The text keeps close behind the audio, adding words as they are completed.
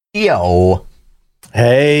Yo.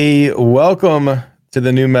 Hey, welcome to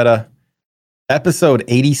the new meta, episode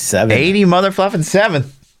 87. 80 motherfucking 7.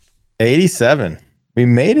 87. We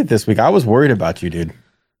made it this week. I was worried about you, dude.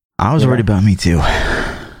 I was worried about me too.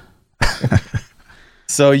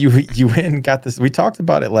 So you went and got this. We talked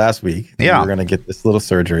about it last week. Yeah. You were going to get this little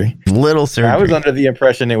surgery. I was under the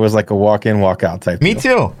impression it was like a walk-in, walk-out type Me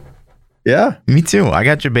deal. too. Yeah. Me too. I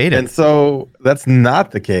got debated. And so that's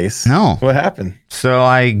not the case. No. What happened? So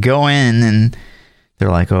I go in and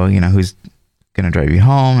they're like, oh, who's going to drive you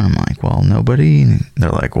home? And I'm like, well, nobody. And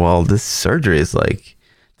they're like, well, this surgery is like,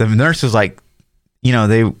 the nurse was like,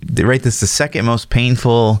 they rate this the second most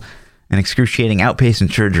painful and excruciating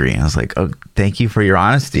outpatient surgery. And I was like, oh, thank you for your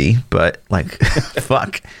honesty, but like,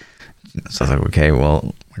 fuck. So I was like, okay,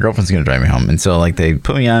 well, my girlfriend's going to drive me home. And so like they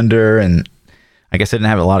put me under, and I guess I didn't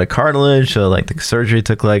have a lot of cartilage. So like the surgery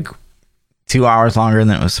took like 2 hours longer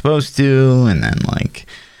than it was supposed to. And then like,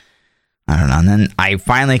 I don't know. And then I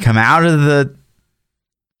finally come out of the,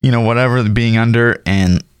 whatever, being under,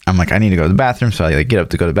 and I'm like, I need to go to the bathroom. So I like get up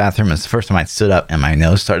to go to the bathroom. It's the first time I stood up and my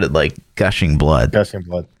nose started like gushing blood.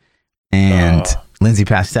 And Lindsay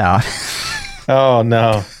passed out. Oh,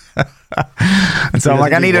 no. And so I'm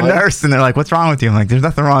like, I need a nurse. And they're like, what's wrong with you? I'm like, there's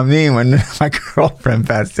nothing wrong with me when my girlfriend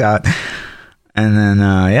passed out. And then,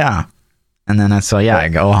 I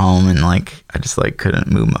go home and like, I just like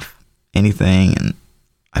couldn't move anything. And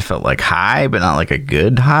I felt like high, but not like a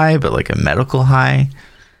good high, but like a medical high.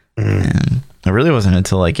 And it really wasn't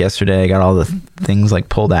until like yesterday I got all the things like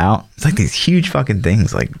pulled out. It's like these huge fucking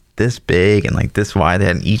things like this big and like this wide. They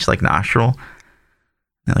had each like nostril.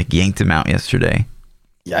 They like yanked them out yesterday.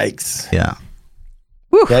 Yikes. Yeah.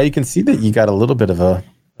 Woo. Yeah, you can see that you got a little bit of a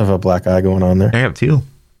black eye going on there. I have two.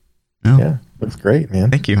 Oh. Yeah, looks great,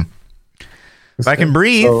 man. Thank you. If I can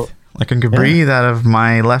breathe, I can breathe out of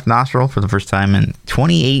my left nostril for the first time in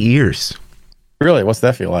 28 years. Really? What's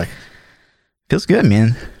that feel like? Feels good,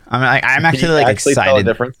 man. I'm actually like excited. Tell the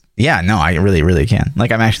difference? Yeah, no, I really, really can.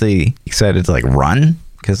 Like, I'm actually excited to like run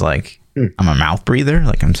because like I'm a mouth breather.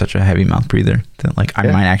 Like, I'm such a heavy mouth breather that like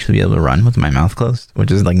I might actually be able to run with my mouth closed,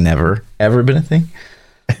 which is like never ever been a thing.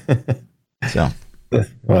 So,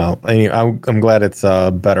 well, I'm glad it's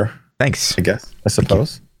better. Thanks. I guess. I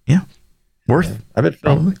suppose. Yeah. Worth. I've been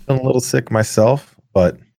feeling a little sick myself,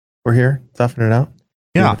 but we're here toughing it out.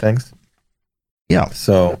 Yeah. Thanks. Yeah.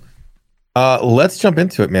 So. Let's jump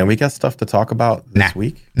into it, man. We got stuff to talk about this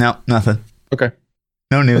week. No, nothing. Okay.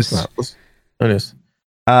 No news. No news.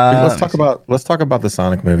 Let's talk about the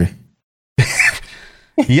Sonic movie.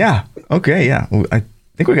 Yeah. Okay. Yeah. I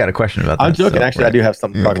think we got a question about that. I'm joking. Actually, I do have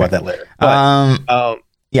something to talk about that later. But,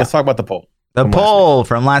 let's talk about the poll. The poll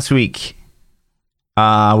from last week.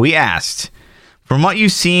 We asked, from what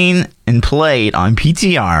you've seen and played on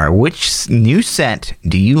PTR, which new set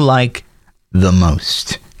do you like the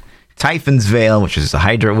most? Typhon's Veil, which is the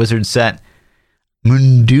Hydra Wizard set,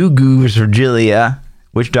 Mundugu's Virgilia,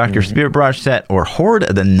 Witch Doctor Spirit Barrage set, or Horde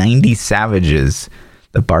of the 90 Savages,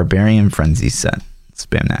 the Barbarian Frenzy set.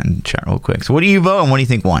 Spam that in chat real quick. So what do you vote and what do you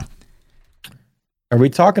think won? Are we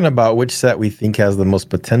talking about which set we think has the most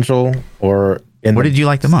potential, or what did you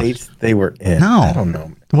like the most? They were in. No. I don't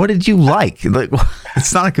know. What did you like? Like,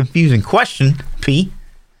 it's not a confusing question, P.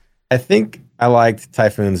 I think I liked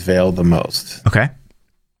Typhoon's Veil the most. Okay.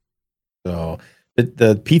 So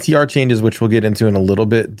the PTR changes, which we'll get into in a little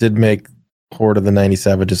bit, did make Horde of the 90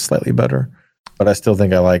 Savages slightly better, but I still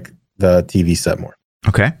think I like the TV set more.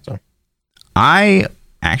 Okay. So I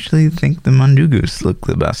actually think the Mundugus look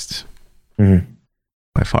the best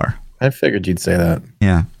by far. I figured you'd say that.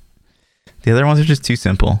 Yeah. The other ones are just too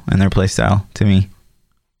simple in their playstyle to me.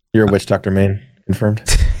 You're a Witch Doctor main, confirmed?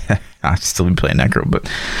 I'd still be playing Necro, but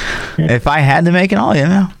if I had to make it all,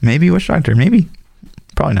 maybe Witch Doctor, maybe.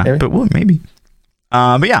 Probably not, but maybe.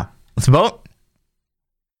 But yeah, let's vote.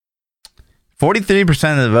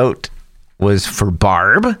 43% of the vote was for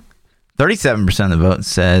Barb. 37% of the vote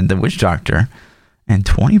said the Witch Doctor. And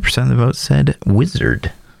 20% of the vote said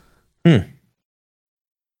Wizard. So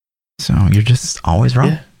you're just always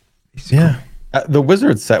wrong. Yeah. The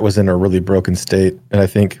Wizard set was in a really broken state. And I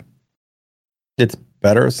think it's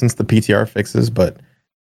better since the PTR fixes, but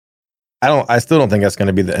I still don't think that's going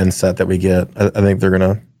to be the end set that we get. I think they're going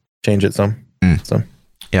to change it some. So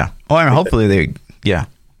yeah. Well, I mean, hopefully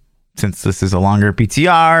since this is a longer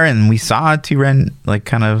PTR and we saw like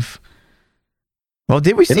kind of. Well,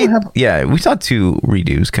 did we see? Yeah, we saw two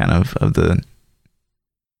redos kind of the.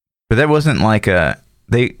 But that wasn't like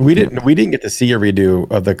we didn't get to see a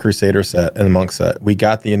redo of the Crusader set and the Monk set. We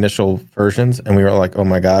got the initial versions and we were like, oh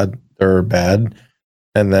my god, they're bad.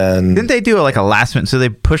 And then didn't they do like a last minute? So they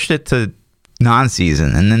pushed it to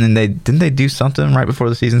non-season, and then didn't they do something right before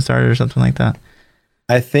the season started or something like that?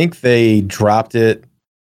 I think they dropped it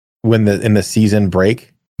in the season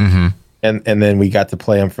break, Mm-hmm. and then we got to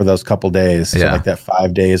play them for those couple days, so like that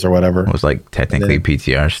 5 days or whatever. It was like technically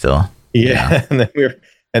PTR still. Yeah,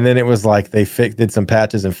 and then it was like they did some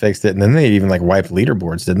patches and fixed it, and then they even like wiped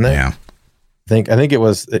leaderboards, didn't they? Yeah. I think it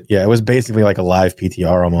was basically like a live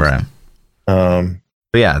PTR almost. Right.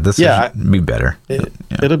 But yeah, this will be better.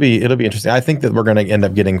 It'll be interesting. I think that we're going to end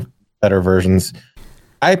up getting better versions.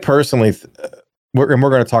 I personally, we're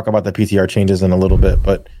going to talk about the PTR changes in a little bit,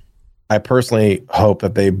 but I personally hope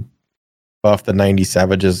that they buff the 90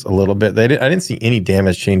 Savages a little bit. I didn't see any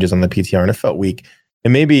damage changes on the PTR, and it felt weak.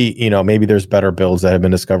 And maybe there's better builds that have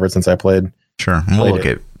been discovered since I played. Sure, we'll look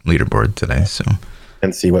at leaderboard today,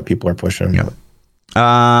 and see what people are pushing. Yeah.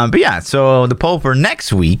 But yeah, so the poll for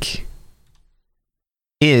next week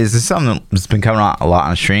is something that's been coming out a lot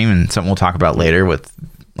on stream, and something we'll talk about later with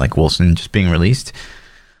like Wolcen just being released.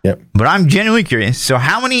 Yep. But I'm genuinely curious. So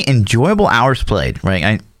how many enjoyable hours played,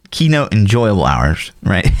 right? Keynote enjoyable hours,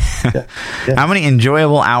 right? Yeah. How many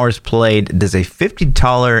enjoyable hours played does a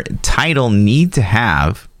 $50 title need to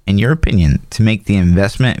have, in your opinion, to make the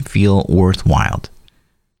investment feel worthwhile?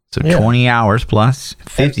 So 20 hours plus,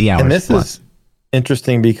 50 hours and this plus. Is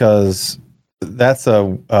interesting because that's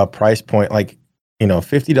a price point. Like,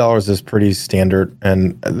 $50 is pretty standard,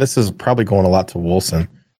 and this is probably going a lot to Wolcen.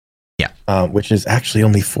 Yeah. Which is actually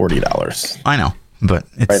only $40. I know, but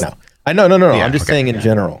it's... Right now. I know, no. Yeah, I'm just saying in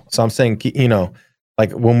general. So I'm saying,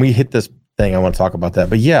 like when we hit this thing, I want to talk about that.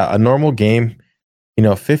 But yeah, a normal game,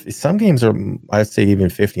 50. Some games are, I'd say even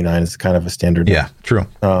 59 is kind of a standard. Yeah, true.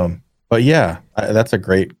 But yeah, that's a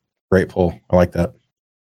great poll. I like that.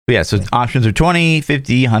 But yeah, so options are 20,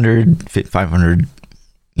 50, 100, 500,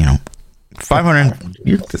 500.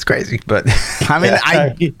 That's crazy, but I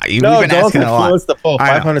mean, we've been asking a lot.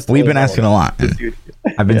 We've been asking a lot.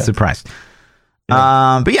 I've been surprised.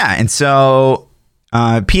 But yeah, and so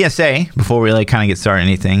PSA before we kind of get started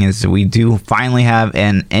anything is we do finally have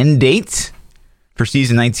an end date for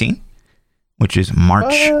season 19, which is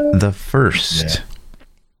March the 1st.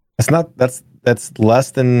 Yeah. That's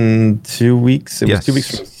less than 2 weeks. It was 2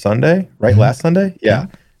 weeks from Sunday, right? Mm-hmm. Last Sunday? Yeah.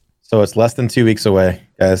 So it's less than 2 weeks away,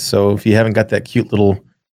 guys. So if you haven't got that cute little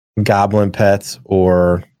goblin pets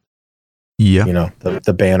or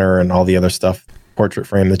the banner and all the other stuff, portrait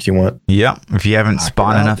frame that you want. Yeah. If you haven't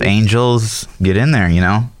spawned enough angels, get in there,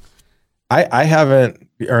 I haven't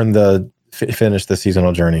finished the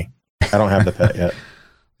seasonal journey. I don't have the pet yet.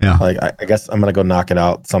 Yeah. Like I guess I'm gonna go knock it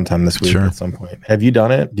out sometime this week at some point. Have you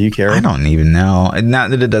done it? Do you care? I don't even know. Not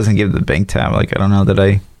that it doesn't give the bank tab. Like I don't know that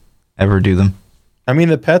I ever do them. I mean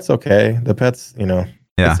the pet's okay. The pet's,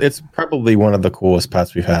 it's probably one of the coolest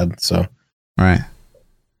pets we've had. So right.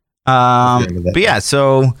 But yeah,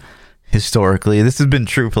 so historically this has been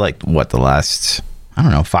true for the last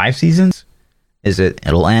 5 seasons.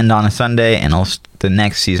 It'll end on a Sunday and the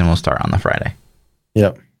next season will start on the Friday.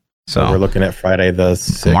 Yep. So we're looking at Friday the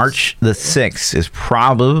 6th. March the 6th is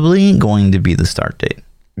probably going to be the start date.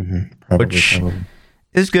 Mm-hmm. Which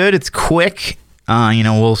is good. It's quick.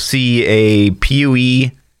 We'll see a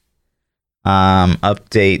PoE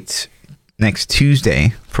update next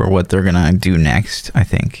Tuesday for what they're going to do next, I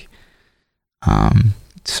think.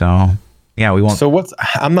 So yeah, we won't. So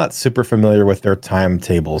I'm not super familiar with their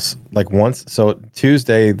timetables. So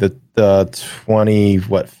Tuesday, the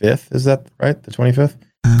 5th, is that right? The 25th?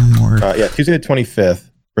 Tuesday the 25th,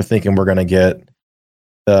 we're thinking we're going to get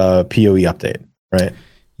the PoE update, right?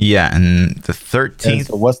 Yeah, and the 13th. And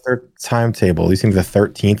so what's their timetable? You think the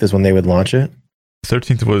 13th is when they would launch it?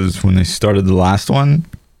 13th was when they started the last one,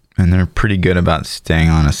 and they're pretty good about staying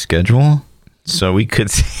on a schedule. So we could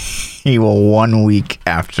see 1 week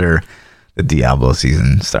after the Diablo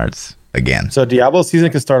season starts again. So Diablo season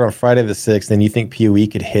could start on Friday the 6th, and you think PoE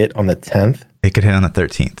could hit on the 10th? It could hit on the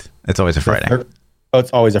 13th. It's always a Friday. Oh,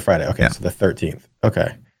 it's always a Friday. Okay, so the 13th.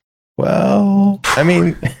 Okay. Well, I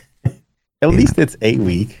mean, at least it's 8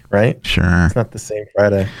 week, right? Sure. It's not the same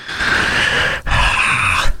Friday.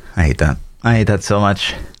 I hate that. I hate that so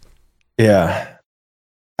much. Yeah.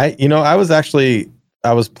 I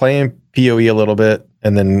was playing PoE a little bit,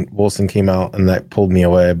 and then Wolcen came out, and that pulled me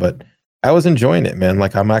away. But I was enjoying it, man.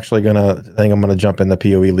 Like I'm gonna jump in the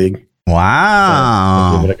PoE league.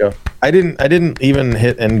 Wow. Give it a go. I didn't even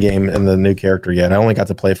hit endgame in the new character yet. I only got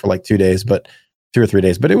to play for 2 days, but 2 or 3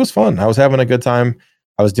 days. But it was fun. I was having a good time.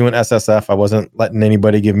 I was doing SSF. I wasn't letting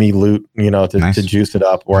anybody give me loot, to juice it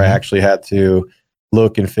up, where I actually had to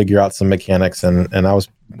look and figure out some mechanics. And I was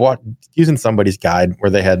using somebody's guide where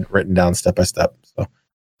they had written down step by step. So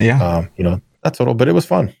yeah, not total, but it was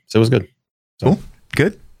fun. So it was good. Cool.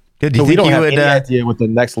 Good. Do you So we think don't you have would? any idea what the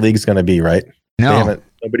next league's going to be, right? No.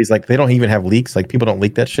 Nobody's like, they don't even have leaks. Like, people don't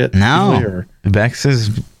leak that shit. No. Usually, or? Bex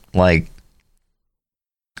is like,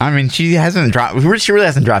 I mean, she hasn't dropped. She really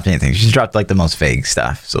hasn't dropped anything. She's dropped like the most vague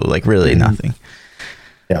stuff. So like really nothing.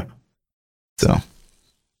 Yeah. So,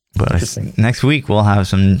 but next week we'll have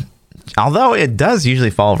some. Although it does usually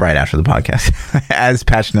fall right after the podcast, as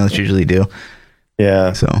patch notes usually do.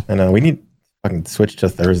 Yeah. So I know we need to fucking switch to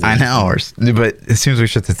Thursday. I know, but as soon as we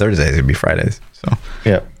shift to Thursdays, it'd be Fridays. So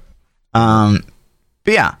yeah.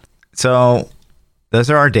 But yeah. So those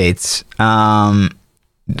are our dates. And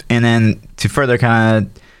then to further kind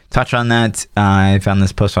of touch on that, I found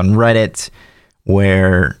this post on Reddit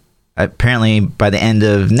where apparently by the end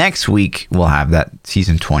of next week we'll have that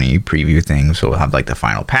season 20 preview thing. So we'll have like the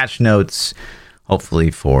final patch notes, hopefully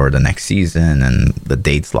for the next season, and the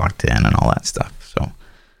dates locked in and all that stuff. So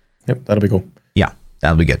yep, that'll be cool. Yeah,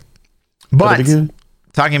 that'll be good. But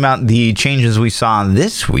talking about the changes we saw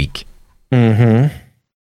this week,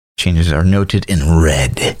 changes are noted in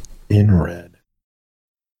red.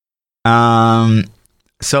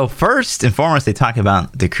 So first and foremost, they talk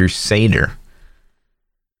about the Crusader.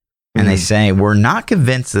 And they say, we're not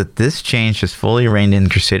convinced that this change has fully reined in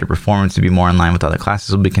Crusader performance to be more in line with other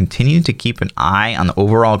classes. We'll be continuing to keep an eye on the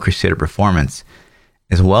overall Crusader performance,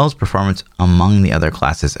 as well as performance among the other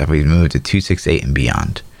classes as we move to 268 and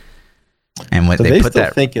beyond. And when so they put still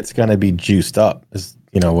that, think it's going to be juiced up, is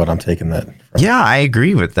what I'm taking that from. Yeah, I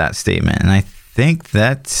agree with that statement. And I think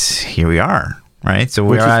that here we are, right? So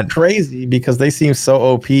we're at crazy because they seem so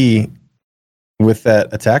OP with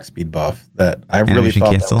that attack speed buff that I really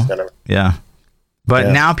thought that was gonna. Yeah,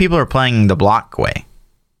 but now people are playing the block way.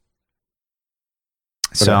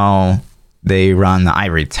 So they run the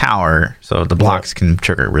Ivory Tower, so the blocks can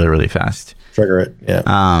trigger really, really fast. Trigger it, yeah.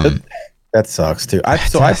 That sucks too.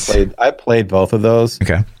 I played both of those.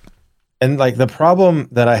 Okay. And like the problem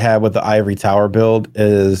that I had with the Ivory Tower build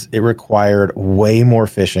is it required way more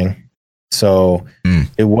fishing. So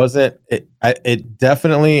it wasn't, it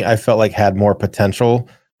definitely, I felt like had more potential.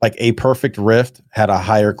 Like a perfect rift had a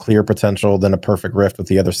higher clear potential than a perfect rift with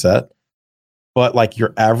the other set. But like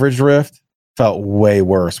your average rift felt way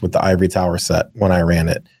worse with the Ivory Tower set when I ran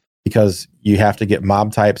it, because you have to get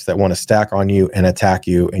mob types that want to stack on you and attack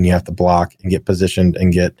you, and you have to block and get positioned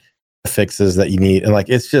and get the fixes that you need. And like,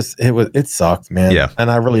 it sucked, man. Yeah. And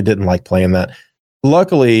I really didn't like playing that.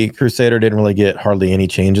 Luckily, Crusader didn't really get hardly any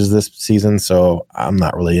changes this season, so I'm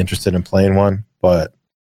not really interested in playing one. But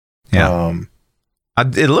yeah,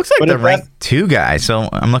 it looks like the rank 2 guy. So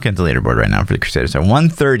I'm looking at the leaderboard right now for the Crusader. So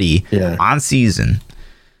 130 on season,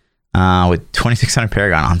 with 2600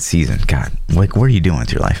 Paragon on season. God, like, what are you doing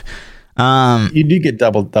with your life? You do get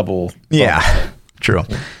double. Yeah, true.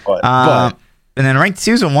 But and then ranked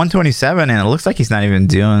 2 is a 127, and it looks like he's not even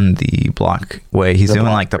doing the block way. He's doing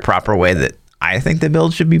like the proper way that I think the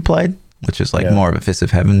build should be played, which is like more of a Fist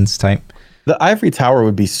of Heavens type. The Ivory Tower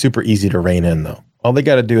would be super easy to rein in, though. All they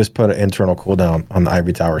got to do is put an internal cooldown on the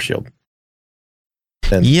Ivory Tower shield.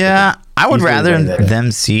 I would rather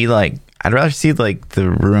them see like, I'd rather see like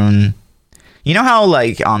the rune. You know how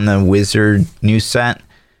like on the Wizard new set,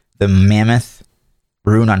 the Mammoth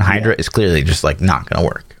rune on Hydra is clearly just like not going to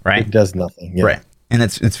work, right? It does nothing. Yeah. Right. And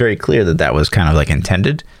it's very clear that was kind of like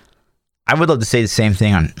intended. I would love to say the same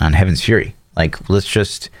thing on Heaven's Fury. Like, let's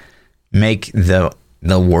just make the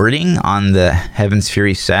wording on the Heaven's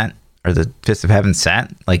Fury set or the Fist of Heaven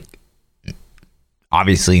set, like,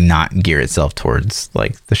 obviously not gear itself towards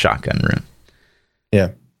like the shotgun rune. Yeah.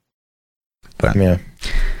 But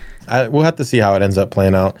we'll have to see how it ends up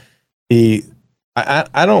playing out.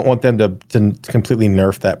 I don't want them to completely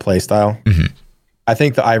nerf that play style. I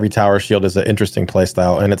think the Ivory Tower shield is an interesting play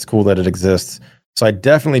style, and it's cool that it exists. So I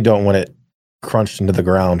definitely don't want it crunched into the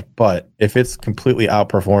ground. But if it's completely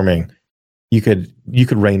outperforming, you could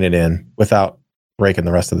rein it in without breaking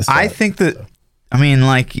the rest of the set. I think that, I mean,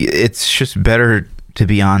 like, it's just better to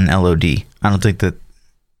be on LOD. I don't think that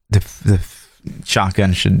the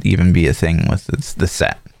shotgun should even be a thing with the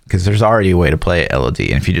set, because there's already a way to play it LOD.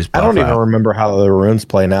 And if you just I don't even remember how the runes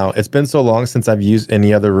play now. It's been so long since I've used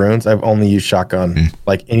any other runes. I've only used shotgun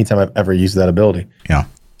like anytime I've ever used that ability. Yeah.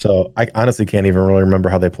 So I honestly can't even really remember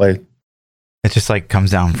how they play. It just like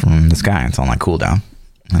comes down from the sky. It's on like cooldown,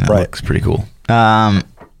 and it looks pretty cool. But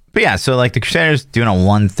yeah, so like the Crusaders doing a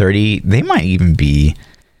 130, they might even be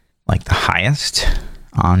like the highest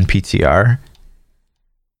on PTR.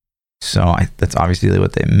 So that's obviously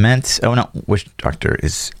what they meant. Oh no, Witch Doctor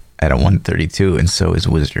is at a 132, and so is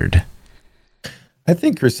Wizard. I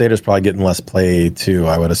think Crusader's probably getting less play too,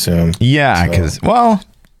 I would assume. Yeah, because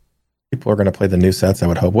People are going to play the new sets, I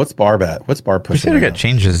would hope. What's Barb at? What's Barb pushing? Crusader got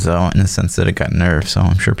changes, though, in the sense that it got nerfed, so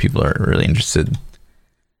I'm sure people are really interested.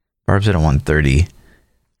 Barb's at a 130.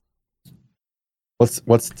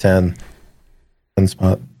 What's 10? 10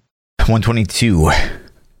 spot? 122.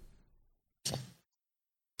 So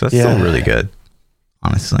that's still really good,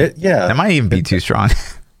 honestly. That might even be too strong.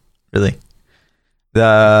 Really.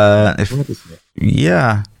 I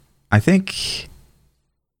think...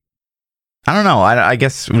 I don't know. I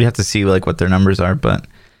guess we have to see like what their numbers are, but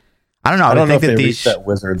I don't know. I don't know if they reset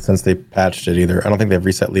Wizard since they patched it either. I don't think they've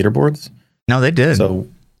reset leaderboards. No, they did. So,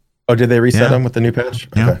 did they reset them with the new patch?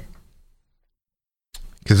 Yeah. Okay.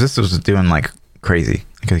 Because this was doing like crazy.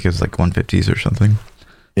 I think it was like 150s or something.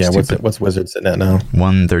 Yeah. What's Wizard sitting at now?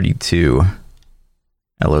 132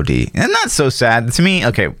 LOD, and that's so sad to me.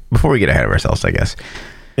 Okay, before we get ahead of ourselves, I guess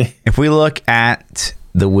if we look at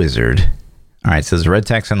the Wizard, all right, so there's red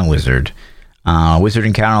text on the Wizard. Wizard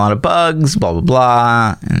encounter a lot of bugs, blah blah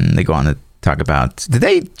blah, and they go on to talk about. Did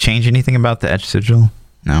they change anything about the Edge Sigil?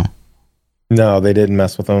 No, they didn't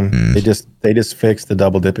mess with them. They just fixed the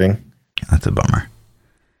double dipping. That's a bummer.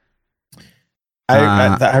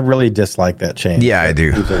 I really dislike that change. Yeah, I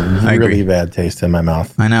do. It's a really bad taste in my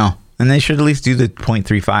mouth. I know, and they should at least do the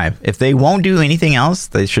 0.35. If they won't do anything else,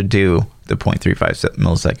 they should do the 0.35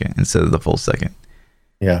 millisecond instead of the full second.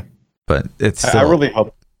 Yeah, but it's. Still, I really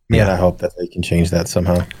hope. I hope that they can change that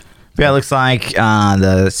somehow. Yeah, it looks like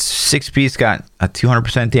the 6-piece got a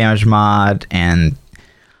 200% damage mod, and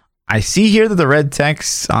I see here that the red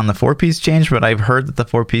text on the 4-piece changed, but I've heard that the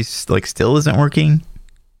 4-piece like still isn't working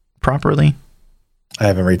properly. I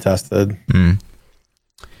haven't retested.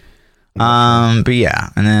 But yeah,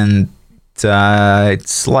 and then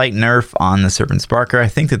slight nerf on the Serpent Sparker. I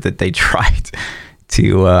think that they tried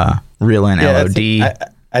to reel in LOD.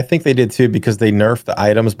 I think they did too, because they nerfed the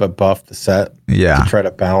items but buffed the set to try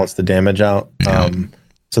to balance the damage out.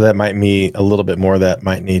 So that might be a little bit more that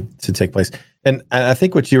might need to take place. And I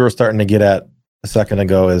think what you were starting to get at a second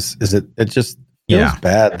ago is it just feels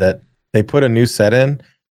bad that they put a new set in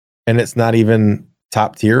and it's not even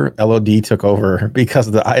top tier. LOD took over because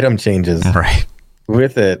of the item changes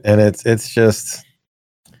with it, and it's just.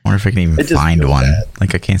 I wonder if I can even find one. Bad.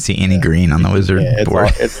 Like I can't see any green on the Wizard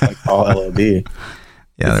board. It's like all LOD.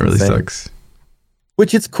 Yeah, that really sucks.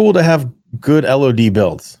 Which it's cool to have good LOD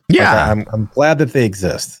builds. Yeah. Like, I'm glad that they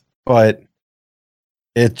exist, but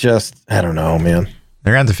it just, I don't know, man.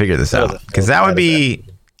 They're going to have to figure this out, because that would be,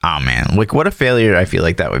 oh man, like what a failure I feel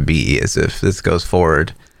like that would be is if this goes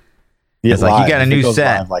forward. Yeah, it's like you got a new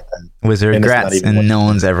set, like Wizard, grats, and no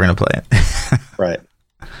one's ever going to play it. Right.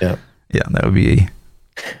 Yeah. Yeah, that would be.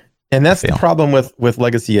 And that's the problem with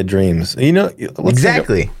Legacy of Dreams. You know,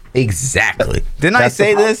 Exactly. Didn't I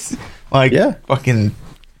say this like fucking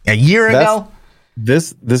a year ago?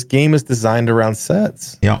 This game is designed around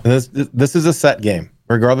sets. Yeah. And this is a set game,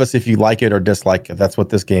 regardless if you like it or dislike it. That's what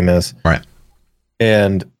this game is. Right.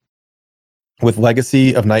 And with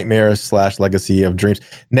Legacy of Nightmares / Legacy of Dreams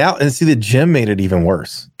now, and see, the gym made it even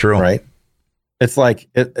worse. True. Right. It's like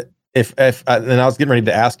if and I was getting ready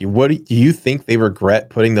to ask you, what do you think they regret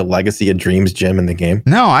putting the Legacy of Dreams gem in the game?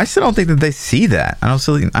 No, I still don't think that they see that. I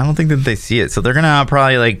don't think that they see it. So they're gonna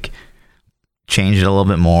probably like change it a little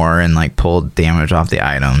bit more and like pull damage off the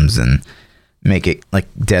items and make it like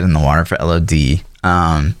dead in the water for LOD.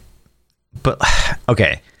 But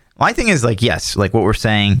okay, my thing is like, yes, like what we're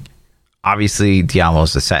saying. Obviously, Diablo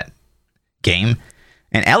is a set game,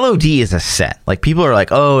 and LOD is a set. Like people are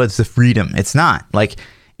like, oh, it's the freedom. It's not. Like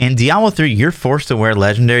in Diablo 3, you're forced to wear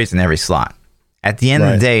legendaries in every slot. At the end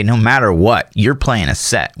of the day, no matter what, you're playing a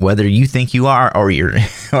set, whether you think you are or you don't.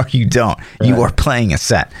 Right. You are playing a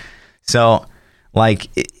set. So, like,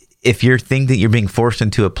 if you think that you're being forced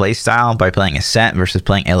into a play style by playing a set versus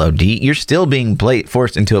playing LOD, you're still being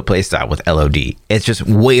forced into a play style with LOD. It's just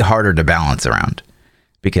way harder to balance around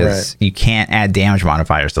because you can't add damage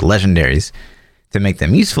modifiers to legendaries to make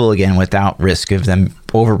them useful again without risk of them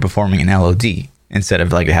overperforming in LOD. Instead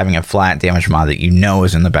of like having a flat damage mod that you know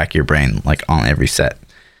is in the back of your brain, like on every set.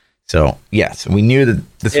 So yes, we knew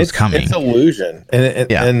that this was coming. It's illusion,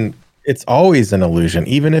 and it's always an illusion.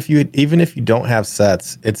 Even if you don't have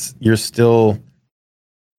sets, it's just a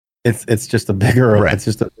bigger it's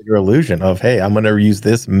just a bigger illusion of, hey, I'm going to use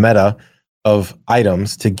this meta of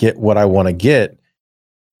items to get what I want to get,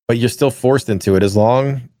 but you're still forced into it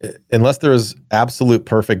unless there's absolute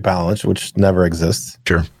perfect balance, which never exists.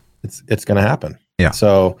 Sure. It's going to happen. Yeah.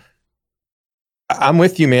 So I'm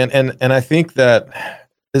with you, man. And I think that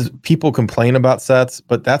people complain about sets,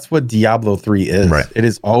 but that's what Diablo 3 is. Right. It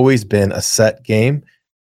has always been a set game.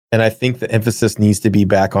 And I think the emphasis needs to be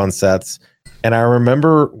back on sets. And I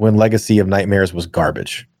remember when Legacy of Nightmares was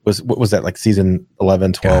garbage. What was that, like season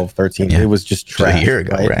 11, 12, 13? Yeah. It was just trash. A year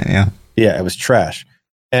ago, right? Yeah. Yeah, it was trash.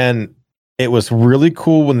 And it was really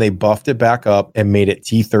cool when they buffed it back up and made it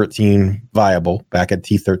T13 viable back at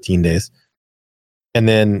T13 days. And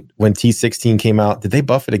then when T16 came out, did they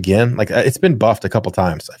buff it again? Like, it's been buffed a couple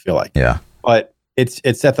times, I feel like. Yeah. But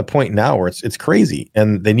it's at the point now where it's crazy,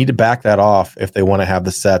 and they need to back that off if they want to have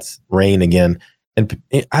the sets reign again. And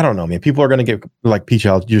I don't know, man. People are going to get like,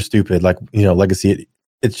 PTR, you're stupid. Like, Legacy,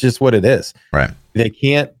 it's just what it is. Right. They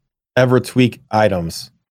can't ever tweak items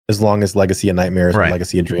as long as Legacy of Nightmares or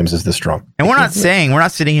Legacy of Dreams is this strong. And we're not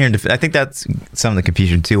sitting here and I think that's some of the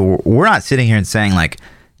confusion too. We're not sitting here and saying like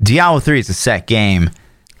Diablo 3 is a set game,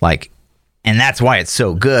 like, and that's why it's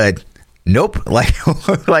so good. Nope. Like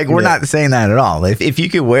we're not saying that at all. If you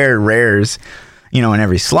could wear rares, in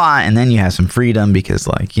every slot, and then you have some freedom because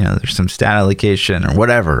like, there's some stat allocation or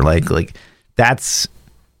whatever, like that's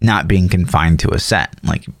not being confined to a set,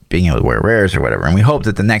 like being able to wear rares or whatever. And we hope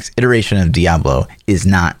that the next iteration of Diablo is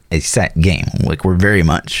not a set game. Like, we're very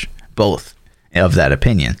much both of that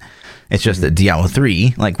opinion. It's just that Diablo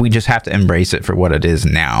 3, like, we just have to embrace it for what it is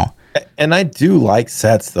now. And I do like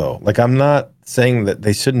sets, though. Like, I'm not saying that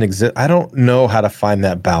they shouldn't exist. I don't know how to find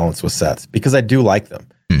that balance with sets because I do like them.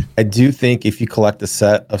 I do think if you collect a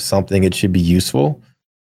set of something, it should be useful.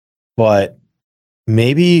 But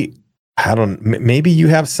maybe you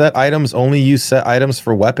have set items, only use set items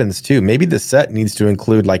for weapons too. Maybe the set needs to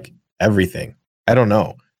include like everything. I don't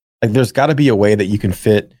know. Like, there's got to be a way that you can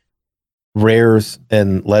fit rares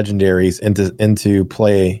and legendaries into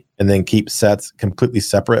play and then keep sets completely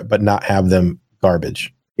separate, but not have them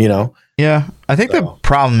garbage, Yeah. I think the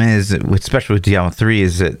problem is, especially with Diablo 3,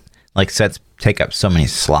 is that like sets take up so many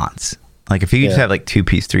slots. Like, if you just have like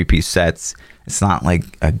 2-piece, 3-piece sets, it's not like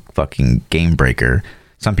a fucking game breaker.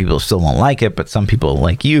 Some people still won't like it, but some people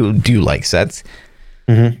like you do like sets.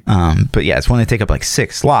 But yeah, it's when they take up like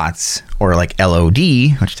 6 slots, or like LOD,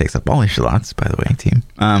 which takes up all your slots, by the way, team.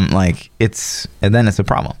 And then it's a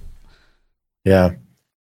problem. Yeah.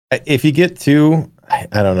 If you get 2,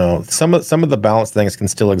 I don't know. Some of the balance things can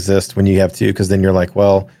still exist when you have 2, because then you're like,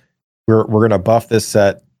 well, we're going to buff this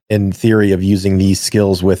set in theory of using these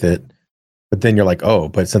skills with it. But then you're like, oh,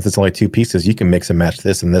 but since it's only 2 pieces, you can mix and match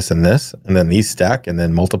this and this and this, and then these stack and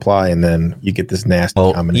then multiply, and then you get this nasty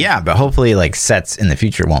combination. Yeah, but hopefully, like, sets in the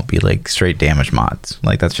future won't be like straight damage mods.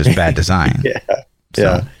 Like, that's just bad design.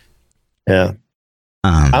 Yeah.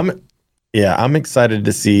 I'm excited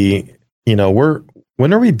to see.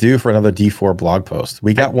 When are we due for another D4 blog post?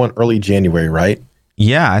 We got one early January, right?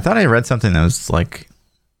 Yeah, I thought I read something that was like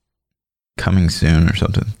coming soon or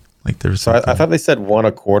something. Like, there's. So I thought they said one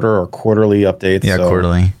a quarter or quarterly updates. Yeah, so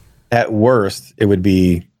quarterly. At worst, it would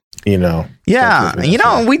be,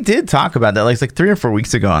 Yeah, we did talk about that like 3 or 4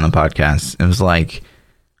 weeks ago on the podcast. It was like,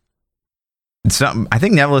 I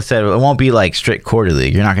think Neville said it won't be like strict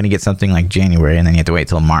quarterly. You're not going to get something like January and then you have to wait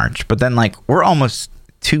till March. But then, like, we're almost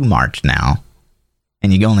to March now,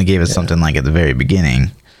 and you only gave us something like at the very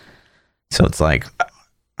beginning. So it's like,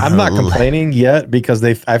 I'm not complaining yet because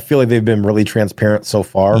I feel like they've been really transparent so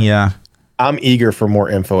far. Yeah. I'm eager for more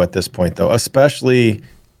info at this point, though, especially,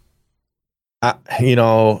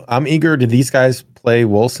 I'm eager. Did these guys play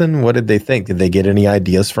Wolcen? What did they think? Did they get any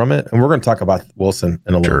ideas from it? And we're going to talk about Wolcen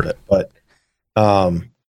in a little bit, but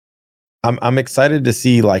I'm excited to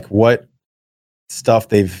see like what stuff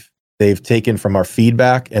they've taken from our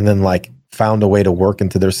feedback and then like found a way to work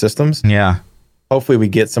into their systems. Yeah. Hopefully we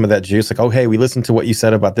get some of that juice. Like, oh, hey, we listened to what you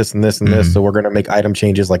said about this and this and this, so we're going to make item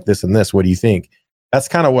changes like this and this. What do you think? That's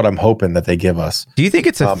kind of what I'm hoping that they give us. Do you think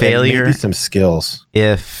it's a failure? Maybe some skills.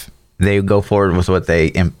 If they go forward with what they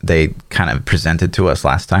kind of presented to us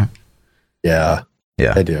last time? Yeah,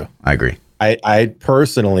 I do. I agree. I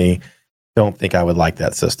personally don't think I would like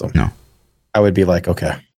that system. No. I would be like,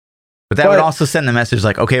 okay. But that would also send the message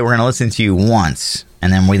like, okay, we're going to listen to you once,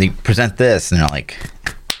 and then we present this, and they're like,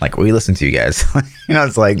 we listened to you guys.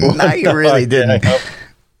 It's like, no, you really didn't.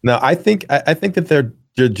 No, I think that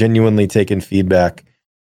they're genuinely taking feedback.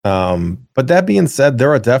 But that being said,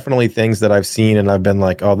 there are definitely things that I've seen and I've been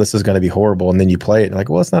like, oh, this is going to be horrible. And then you play it and like,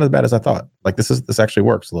 well, it's not as bad as I thought. Like, this actually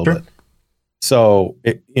works a little bit. So,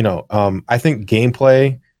 I think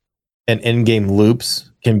gameplay and in-game loops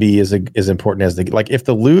can be as important as if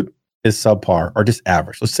the loot is subpar or just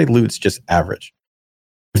average. Let's say loot's just average.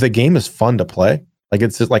 If the game is fun to play, like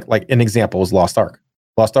it's just like an example was Lost Ark.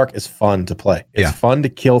 Lost Ark is fun to play. It's fun to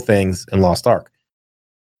kill things in Lost Ark.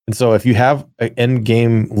 And so if you have an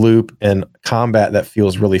end-game loop and combat that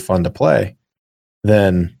feels really fun to play,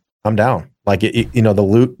 then I'm down. Like, the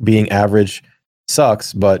loot being average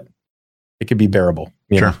sucks, but it could be bearable.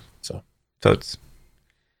 Sure. Know? So it's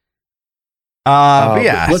but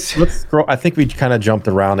yeah, let's scroll. I think we kind of jumped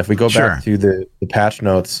around. If we go back to the patch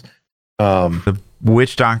notes, the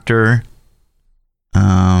Witch Doctor,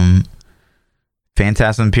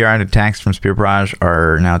 Phantasm periodic attacks from Spear Barrage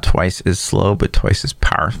are now twice as slow but twice as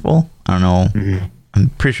powerful. I don't know. Mm-hmm. I'm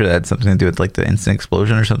pretty sure that had something to do with like the instant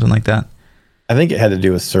explosion or something like that. I think it had to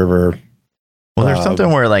do with server. Well, there's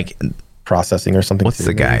something where like processing or something. What's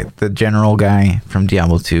the guy? The general guy from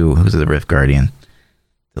Diablo 2 who's the Rift Guardian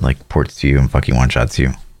that like ports to you and fucking one-shots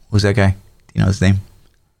you. Who's that guy? Do you know his name?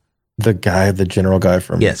 The general guy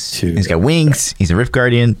from 2. He's got wings. He's a Rift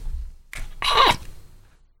Guardian.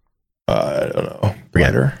 I don't know.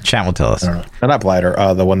 Blighter? Chat will tell us. No, not Blighter.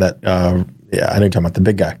 The one that, I know you're talking about, the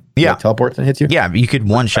big guy. Yeah. Like teleports and hits you? Yeah, but you could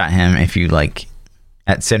one-shot him if you like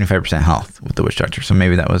at 75% health with the Witch Doctor. So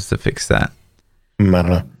maybe that was to fix that. I don't know.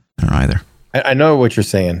 I don't know either. I know what you're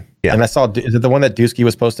saying. Yeah. And I saw, is it the one that Dusky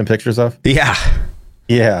was posting pictures of? Yeah.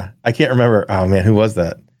 Yeah. I can't remember. Oh, man. Who was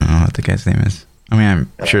that? I don't know what the guy's name is. I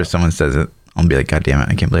mean, I'm sure if someone says it, I'll be like, God damn it.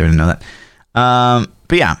 I can't believe I didn't know that.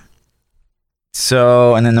 But yeah.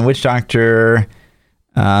 So, and then the Witch Doctor,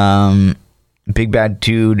 Big Bad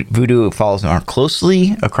Dude, Voodoo follows more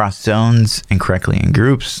closely across zones and correctly in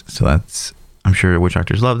groups. So that's, I'm sure Witch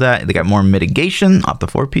Doctors love that. They got more mitigation off the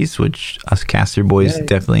 4-piece, which us caster boys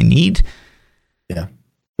definitely need. Yeah.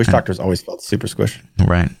 Witch Doctors always felt super squish.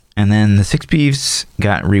 Right. And then the 6-piece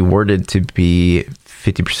got rewarded to be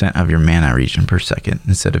 50% of your mana regen per second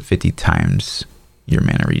instead of 50 times your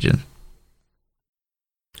mana regen.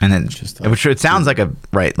 And then, which it sounds like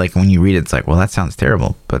like when you read it, it's like, well, that sounds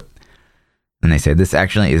terrible. But then they say this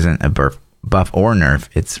actually isn't a buff or nerf.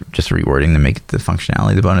 It's just rewarding to make the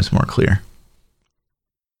functionality, the bonus more clear.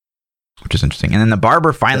 Which is interesting. And then the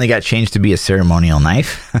barber finally got changed to be a ceremonial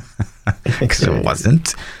knife because it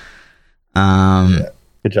wasn't.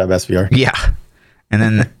 Good job, SVR. Yeah. And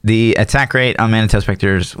then the attack rate on Manatee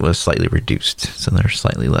Specters was slightly reduced. So they're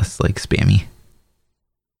slightly less like spammy.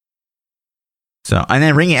 So, and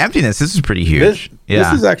then Ring of Emptiness, this is pretty huge.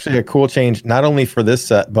 This is actually a cool change, not only for this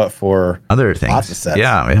set, but for other things. Lots of sets.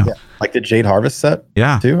 Yeah. Like the Jade Harvest set,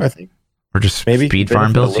 too, I think. Or just maybe speed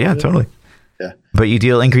farm builds. Yeah, totally. Yeah. But you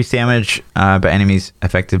deal increased damage by enemies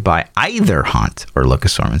affected by either Haunt or Look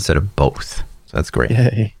of Storm instead of both. So that's great.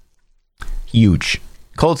 Yay. Huge.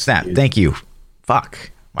 Cold Snap. Huge. Thank you. Fuck.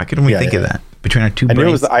 Why couldn't we think of that? Between our two brains. I knew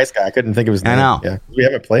it was the ice guy. I couldn't think of his name. I know. Yeah. I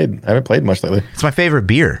haven't played much lately. It's my favorite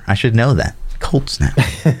beer. I should know that. Cold Snap.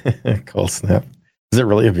 Cold Snap. Is it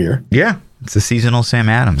really a beer? Yeah. It's a seasonal Sam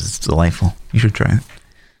Adams. It's delightful. You should try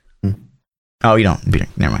it. Oh, you don't beer.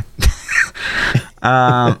 Never mind.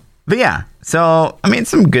 But yeah. So, I mean,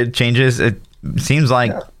 some good changes. It seems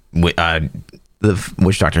like the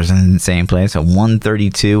Witch Doctor's in the same place. So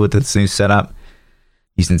 132 with this new setup.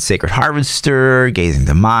 Using Sacred Harvester, Gazing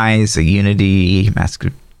Demise, a Unity, Mask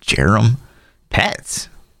of Jerem, pets.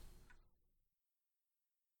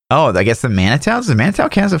 Oh, I guess the Manatee. Does the Manatee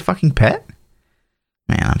count as a fucking pet?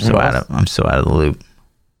 Man, I'm so out of the loop.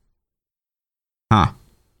 Huh.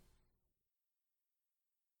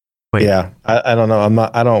 Wait. Yeah, I don't know.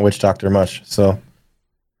 I don't Witch Doctor much, so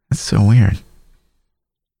that's so weird.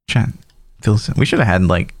 We should have had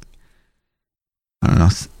like, I don't know,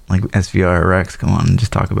 like SVR or Rex come on and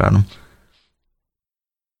just talk about them.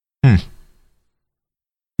 Yeah,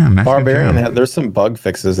 Barbarian. There's some bug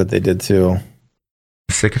fixes that they did too.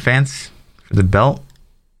 Sycophants for the belt.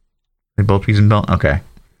 They both using belt. Okay,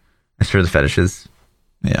 that's for the fetishes.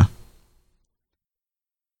 Yeah.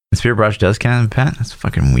 The Spirit Brush does count as a pet. That's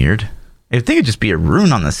fucking weird. I think it'd just be a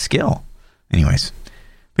rune on the skill. Anyways,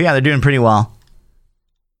 but yeah, they're doing pretty well.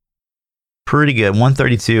 Pretty good.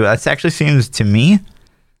 132. That actually seems to me.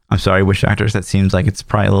 I'm sorry, Witch Doctors. That seems like it's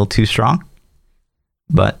probably a little too strong.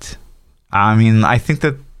 But I mean, I think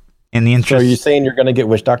that in the interest. So are you saying you're going to get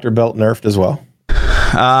Witch Doctor belt nerfed as well?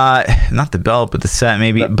 Not the belt, but the set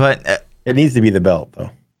maybe. But it needs to be the belt, though.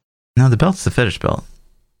 No, the belt's the fetish belt.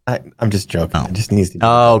 I'm just joking. Oh. It just needs to be.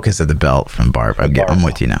 Oh, because of the belt from Barb. I'm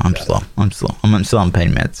with you now. I'm slow. I'm still on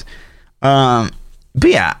pain meds. But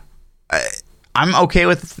yeah, I'm okay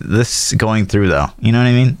with this going through, though. You know what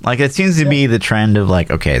I mean? Like, it seems to be the trend of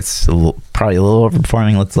like, okay, it's probably a little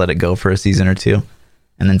overperforming. Let's let it go for a season or two,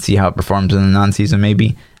 and then see how it performs in the non-season,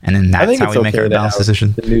 maybe. And then that's how we make our balanced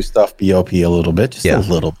decision. The new stuff be OP a little bit, just a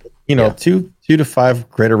little bit. You know, 2 to 5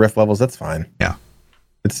 greater rift levels. That's fine. Yeah.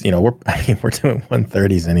 It's, we're doing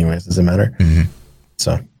 130s anyways. Doesn't matter. Mm-hmm.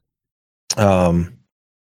 So,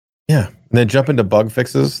 yeah. And then jump into bug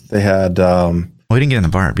fixes. They had. We didn't get in the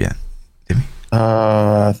barb yet, did we?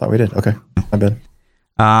 I thought we did. Okay, my bad.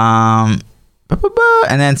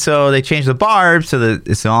 And then so they changed the barb so that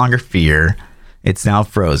it's no longer fear. It's now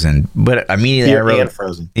frozen. But immediately I wrote and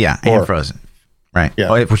frozen. Yeah, or. and frozen. Right. Yeah.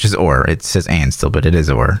 Oh, which is or. It says and still, but it is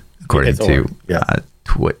or according to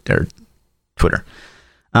Twitter.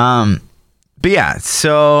 But yeah,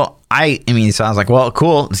 so I mean, so I was like, well,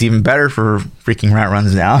 cool. It's even better for freaking rat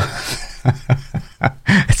runs now.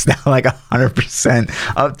 It's now like 100%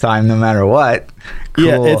 uptime no matter what. Cool.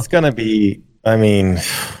 Yeah, it's gonna be. I mean,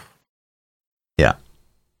 yeah.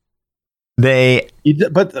 But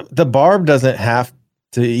the barb doesn't have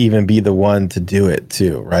to even be the one to do it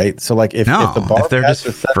too, right? So like if the barb they're just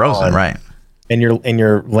frozen, on, right? And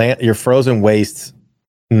your frozen waste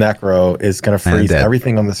necro is gonna freeze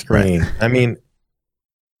everything on the screen. Right. I mean,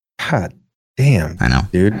 God damn, I know,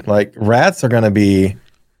 dude. Like rats are gonna be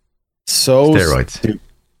so steroids.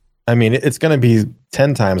 I mean, it's gonna be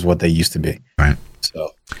 10 times what they used to be, right?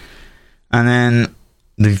 So, and then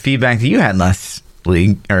the feedback that you had last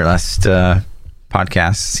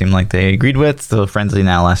podcast seemed like they agreed with. So Frenzy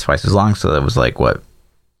now lasts twice as long. So that was like what,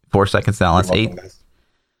 4 seconds now lasts 8. Guys.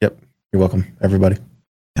 Yep, you're welcome, everybody.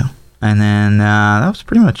 Yeah, and then that was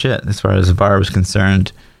pretty much it as far as the bar was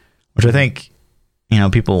concerned, which I think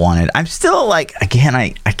people wanted. I'm still like, again,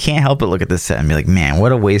 I can't help but look at this set and be like, man,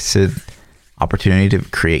 what a wasted opportunity to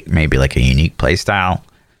create maybe like a unique play style.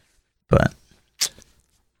 But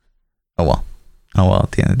oh well,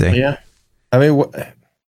 at the end of the day. Yeah, I mean,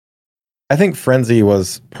 I think Frenzy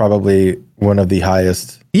was probably one of the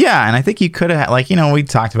highest. Yeah, and I think you could have, like, we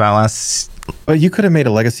talked about last. But you could have made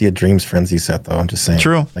a Legacy of Dreams Frenzy set, though. I'm just saying.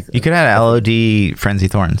 True. Like, you could have had LOD Frenzy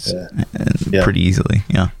Thorns pretty easily.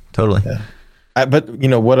 Yeah, totally. Yeah. But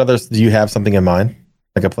what others do you have something in mind,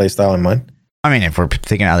 like a play style in mind? I mean, if we're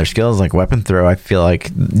thinking other skills like weapon throw, I feel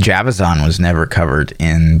like Javazon was never covered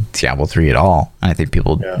in Diablo 3 at all. And I think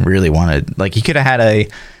people really wanted, like, you could have had a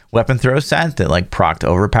weapon throw set that like procced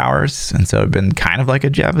overpowers, and so it'd been kind of like a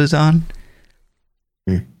Javazon.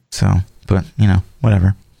 So, but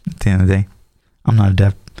whatever. At the end of the day, I'm not a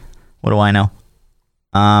dev. What do I know?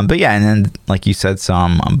 But yeah, and then like you said,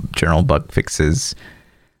 some general bug fixes.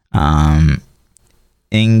 Ingiam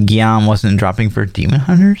wasn't dropping for Demon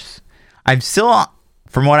Hunters. I'm still,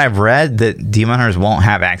 from what I've read, that Demon Hunters won't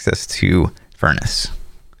have access to Furnace.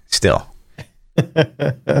 Still.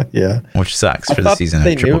 Yeah. Which sucks for the season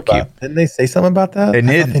of Triple Cube. Didn't they say something about that? They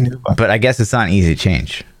did, but I guess it's not an easy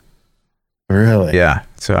change. Really? Yeah.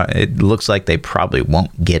 So it looks like they probably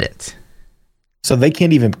won't get it. So they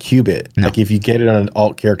can't even cube it. No. Like if you get it on an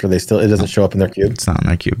alt character, it doesn't show up in their cube. It's not in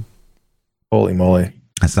their cube. Holy moly.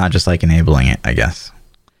 It's not just like enabling it, I guess.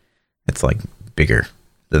 It's like bigger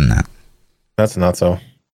than that. That's not so.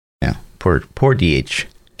 Yeah. Poor DH.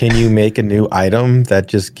 Can you make a new item that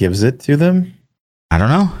just gives it to them? I don't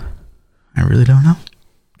know. I really don't know.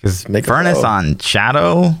 Because Furnace on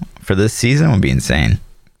Shadow for this season would be insane.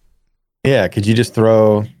 Yeah, could you just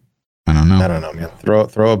throw... I don't know, man.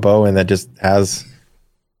 Throw a bow and that just has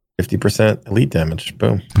 50% elite damage.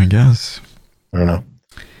 Boom. I guess. I don't know.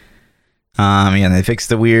 Yeah, they fixed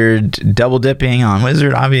the weird double dipping on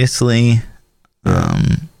Wizard, obviously. Yeah.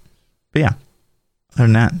 But yeah, other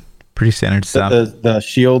than that, pretty standard stuff. The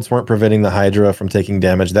shields weren't preventing the Hydra from taking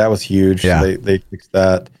damage. That was huge. Yeah. So they fixed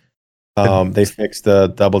that. They fixed the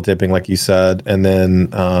double dipping, like you said, and then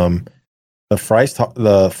the Frost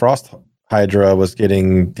Hydra was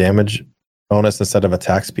getting damage bonus instead of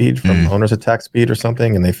attack speed from owner's attack speed or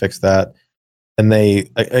something, and they fixed that. And they,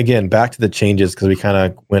 again, back to the changes, because we kind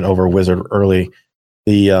of went over Wizard early.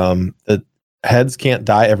 The heads can't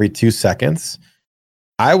die every 2 seconds.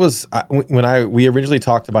 We originally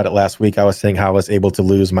talked about it last week, I was saying how I was able to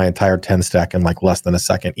lose my entire 10 stack in like less than a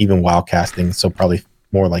second, even while casting. So probably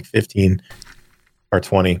more like 15 or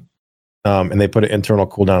 20. And they put an internal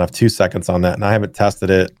cooldown of 2 seconds on that. And I haven't tested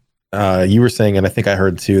it. You were saying, and I think I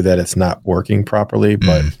heard too, that it's not working properly,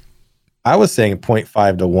 but I was saying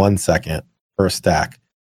 0.5 to 1 second per stack.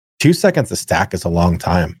 2 seconds a stack is a long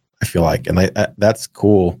time, I feel like. And that's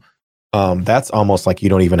cool. That's almost like you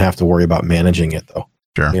don't even have to worry about managing it though.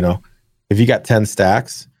 Sure. If you got 10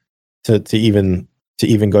 stacks to even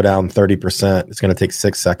go down 30%, it's going to take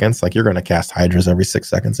 6 seconds. Like you're going to cast Hydras every 6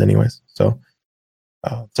 seconds anyways. So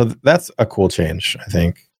that's a cool change, I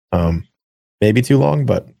think. Maybe too long,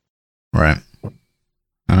 but right.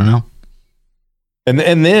 I don't know.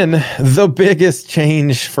 And then the biggest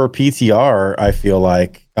change for PTR, I feel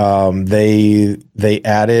like, they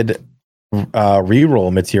added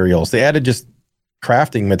reroll materials. They added just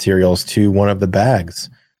crafting materials to one of the bags.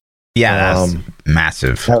 Yeah, that's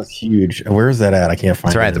massive. That was huge. Where is that at? I can't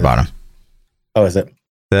find it. It's right at the bottom. Oh, is it?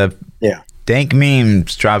 Yeah. Dank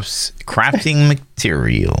Memes drops crafting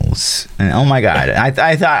materials, and oh my god, I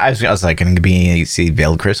thought I was like going to be see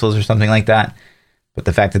veiled crystals or something like that, but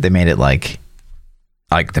the fact that they made it like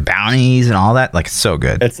the bounties and all that, like, so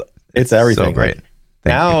good. It's everything. So great. Like,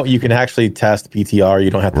 now you can actually test PTR. You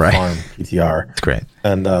don't have to farm PTR. It's great,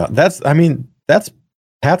 and that's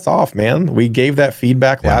hats off, man. We gave that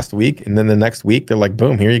feedback last week, and then the next week they're like,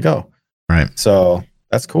 boom, here you go. Right. So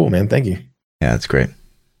that's cool, man. Thank you. Yeah, that's great.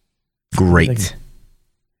 Great.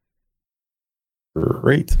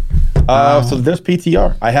 So there's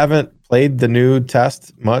PTR. I haven't played the new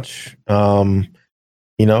test much. I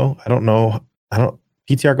don't know.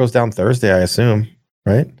 PTR goes down Thursday, I assume,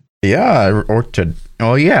 right? Yeah,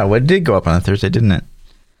 well, it did go up on a Thursday, didn't it?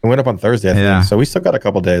 It went up on Thursday, I think. So we still got a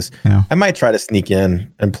couple days. Yeah. I might try to sneak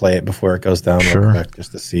in and play it before it goes down real quick,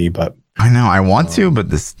 just to see. But I know I want to, but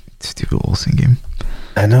this stupid Wolcen game.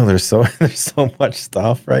 I know there's so much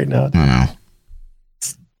stuff right now. I know.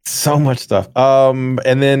 So much stuff.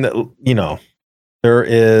 And then there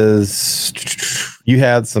is, you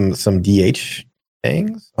had some DH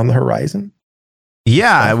things on the horizon.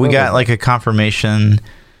 Yeah, we got like a confirmation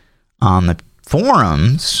on the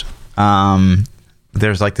forums.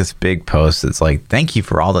 There's like this big post that's like, thank you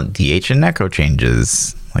for all the DH and Necro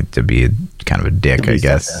changes. Like, to be kind of a dick, I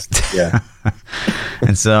guess. Yeah.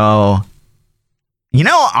 And so,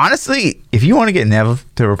 honestly, if you want to get Nev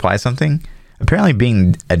to reply something, apparently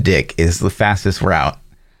being a dick is the fastest route,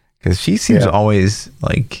 because she seems to always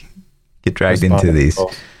like get dragged into these.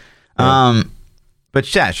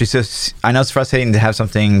 But yeah, she says, I know it's frustrating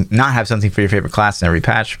to not have something for your favorite class in every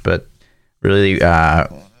patch, but really,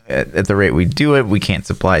 at the rate we do it, we can't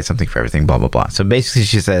supply something for everything, blah, blah, blah. So basically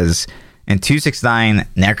she says, in 269,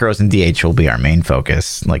 Necros and DH will be our main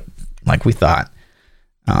focus, like we thought.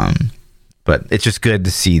 But it's just good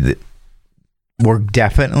to see that we're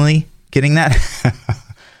definitely getting that,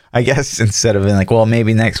 I guess, instead of being like, well,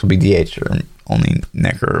 maybe next will be DH or only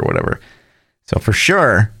Necro or whatever. So for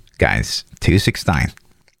sure, guys, 269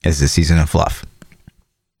 is the season of fluff.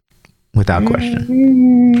 Without question.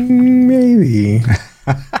 Maybe.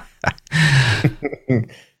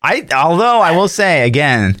 Although I will say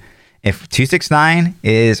again, if 269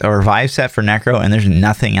 is a revive set for Necro and there's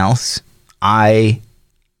nothing else, I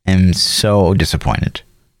am so disappointed.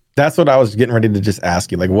 That's what I was getting ready to just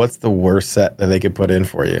ask you. Like, what's the worst set that they could put in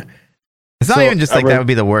for you? It's not even just like that would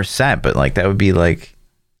be the worst set, but like that would be like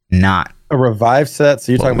not a revive set.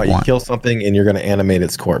 So you're talking about you kill something and you're going to animate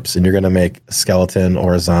its corpse, and you're going to make a skeleton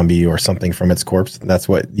or a zombie or something from its corpse. That's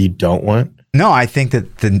what you don't want? No, I think that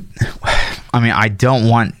I don't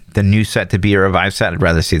want the new set to be a revive set. I'd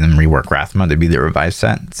rather see them rework Rathma to be the revive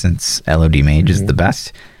set, since LOD Mage is the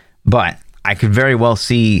best. But I could very well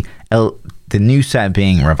see the new set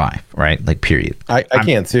being revive, right? Like, period. I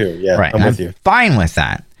can too. Yeah, right. I'm with you. Fine with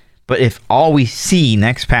that. But if all we see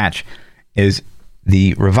next patch is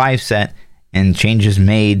the revive set and changes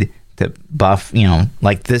made to buff,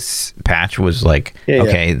 like this patch was like,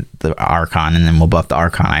 the Archon, and then we'll buff the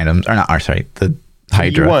Archon items, or not, the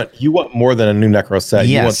Hydra. You want more than a new Necro set.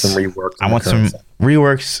 Yes. You want some reworks. I want some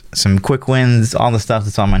reworks, some quick wins, all the stuff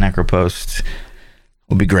that's on my Necro post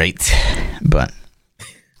will be great. But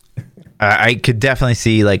I could definitely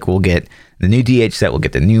see, like, we'll get the new DH set, we'll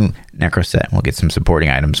get the new Necro set, and we'll get some supporting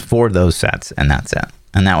items for those sets and that set.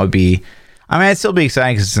 And that would be, I'd still be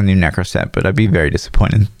excited because it's a new Necro set, but I'd be very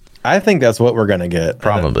disappointed. I think that's what we're going to get.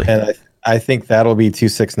 Probably. And I think that'll be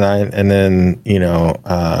 269. And then,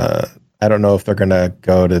 I don't know if they're going to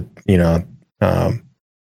go to,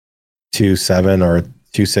 2.7 or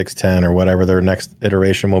 2.6.10 or whatever their next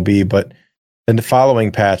iteration will be. But in the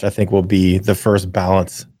following patch, I think will be the first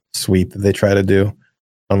balance sweep that they try to do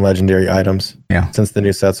on legendary items. Yeah. Since the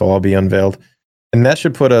new sets will all be unveiled. And that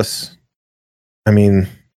should put us, we're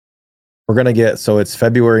going to get, so it's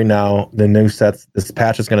February now, the new sets, this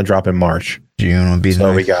patch is going to drop in March. June would be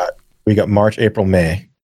so nice. we got March, April, May.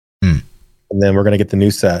 And then we're going to get the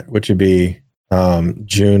new set, which would be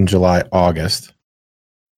June, July, August.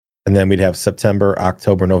 And then we'd have September,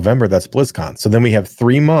 October, November. That's BlizzCon. So then we have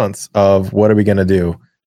 3 months of what are we going to do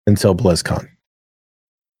until BlizzCon?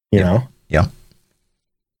 Yeah.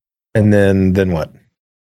 And then what?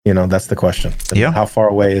 That's the question. Yeah. How far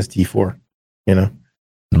away is D4?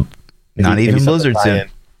 Not even Blizzard soon.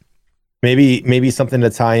 Maybe something to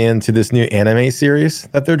tie into this new anime series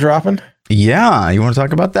that they're dropping. Yeah, you want to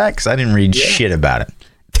talk about that? Because I didn't read shit about it.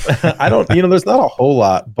 I don't. There's not a whole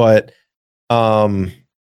lot, but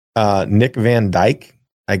Nick Van Dyke,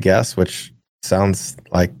 I guess, which sounds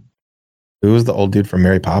like, who was the old dude from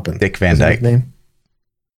Mary Poppins? Dick Van Dyke. Name?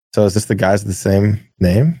 So is this the guy's the same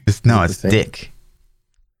name? No, it's Dick.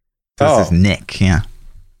 This is Nick. Yeah.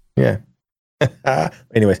 Yeah.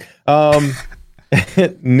 Anyways,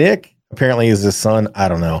 Nick apparently is his son. I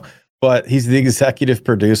don't know, but he's the executive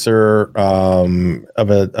producer of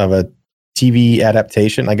a TV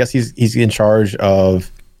adaptation. I guess he's in charge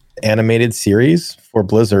of animated series for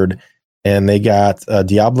Blizzard, and they got a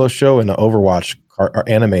Diablo show and an Overwatch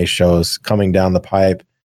anime shows coming down the pipe.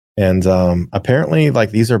 And apparently,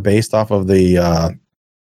 like, these are based off of the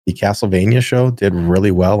Castlevania show. Did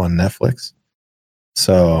really well on Netflix.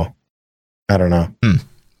 So I don't know.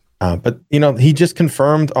 But he just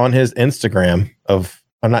confirmed on his Instagram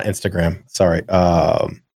not Instagram. Sorry.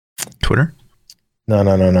 Twitter. No.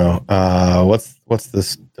 What's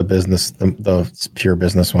this? The business, the pure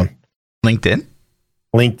business one. LinkedIn.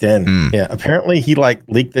 Yeah. Apparently he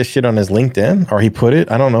leaked this shit on his LinkedIn, or he put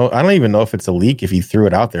it. I don't know. I don't even know if it's a leak if he threw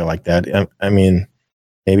it out there like that. I mean,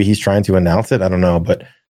 maybe he's trying to announce it. I don't know. But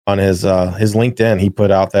on his LinkedIn, he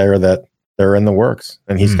put out there that they're in the works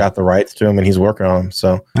and he's got the rights to them and he's working on them.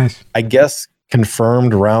 So nice. I guess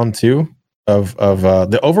confirmed round 2 of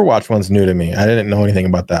the Overwatch one's new to me. I didn't know anything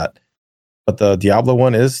about that, but the Diablo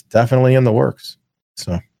one is definitely in the works.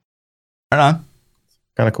 So right on.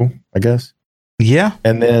 Kind of cool, I guess. Yeah.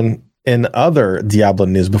 And then in other Diablo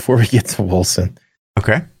news, before we get to Wolcen,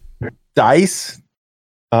 okay, Dice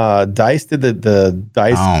did the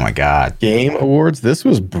Dice. Oh my God, Game Awards. This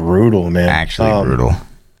was brutal, man. Actually, brutal.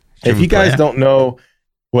 If you guys don't know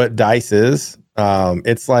what Dice is,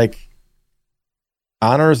 it's like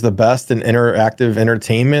honors the best in interactive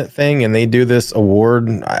entertainment thing, and they do this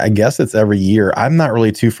award. I guess it's every year. I'm not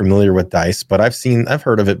really too familiar with Dice, but I've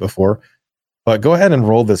heard of it before. But go ahead and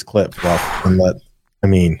roll this clip, Ruff, and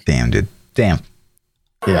damn, dude, damn.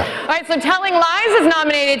 Yeah. All right, so Telling Lies is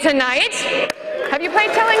nominated tonight. Have you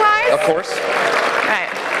played Telling Lies? Of course. All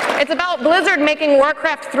right. It's about Blizzard making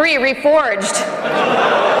Warcraft 3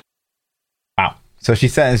 Reforged. Wow. So she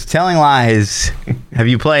says, Telling Lies, have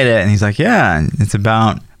you played it? And he's like, yeah, it's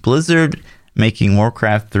about Blizzard making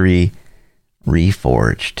Warcraft 3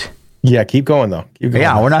 Reforged. Yeah, keep going, though. Keep going.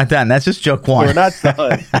 Yeah, we're not done. That's just joke 1. We're not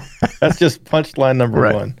done. That's just punchline number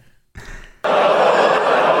 1.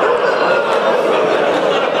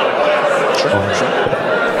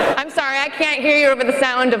 I'm sorry, I can't hear you over the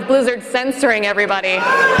sound of Blizzard censoring everybody.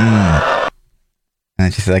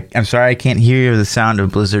 And she's like, I'm sorry, I can't hear you over the sound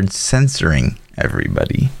of Blizzard censoring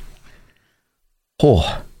everybody.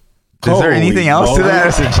 Oh. Is there anything else to that? Or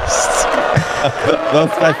is it just...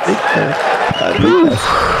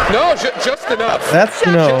 No, just enough. That's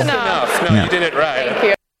Just enough. No, you did it right. Thank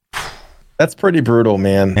you. That's pretty brutal,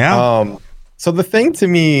 man. Yeah. So the thing to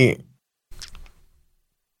me,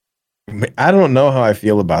 I don't know how I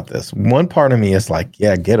feel about this. One part of me is like,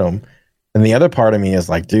 yeah, get them. And the other part of me is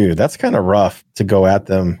like, dude, that's kind of rough to go at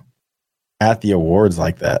them at the awards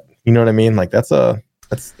like that. You know what I mean? Like that's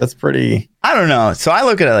pretty. I don't know. So I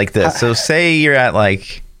look at it like this. So say you're at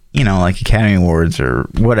like Academy Awards or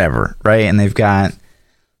whatever, right? And they've got,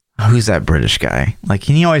 who's that British guy? Like,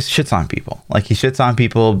 he always shits on people. Like, he shits on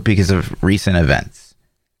people because of recent events,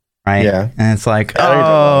 right? Yeah. And it's like,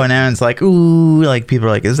 oh, and then it's like, ooh, like people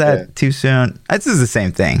are like, is that too soon? This is the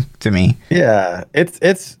same thing to me. Yeah,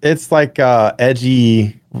 it's like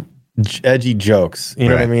edgy jokes. You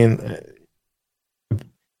know what I mean?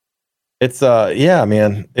 It's yeah,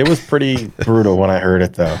 man. It was pretty brutal when I heard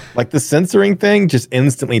it though. Like the censoring thing just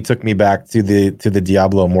instantly took me back to the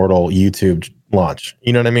Diablo Immortal YouTube launch.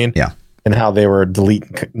 You know what I mean? Yeah. And how they were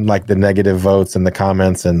deleting like the negative votes and the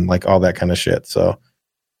comments and like all that kind of shit. So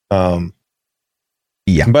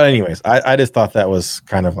yeah. But anyways, I just thought that was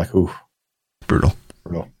kind of like, ooh. Brutal.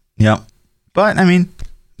 Yep. But I mean,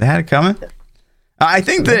 they had it coming. I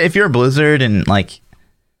think that if you're a Blizzard and like,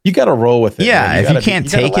 you got to roll with it. Yeah, if you can't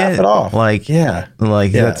take it,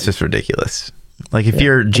 like, that's just ridiculous. Like, if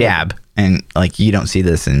you're Jab and like you don't see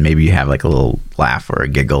this and maybe you have like a little laugh or a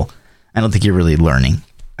giggle, I don't think you're really learning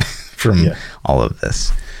from all of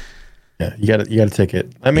this. Yeah, you got to take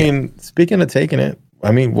it. I mean, speaking of taking it,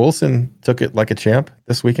 I mean, Wolcen took it like a champ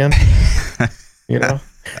this weekend. You know,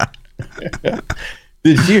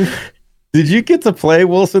 Did you get to play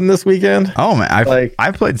Wolcen this weekend? Oh man,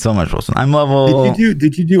 I played so much Wolcen. I'm level.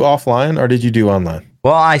 Did you do offline or did you do online?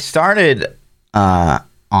 Well, I started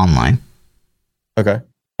online. Okay.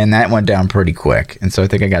 And that went down pretty quick, and so I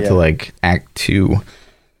think I got to like Act 2,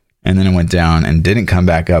 and then it went down and didn't come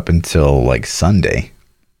back up until like Sunday.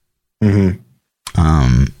 Mm-hmm.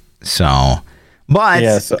 So,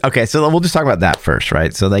 but okay, so we'll just talk about that first,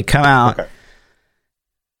 right? So they come out. Okay.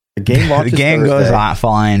 The game launches. The game goes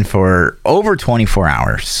offline for over 24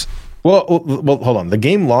 hours. Well, hold on. The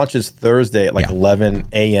game launches Thursday at like 11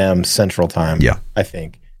 a.m. Central Time. Yeah, I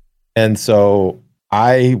think. And so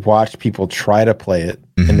I watched people try to play it.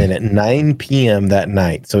 And then at 9 p.m. that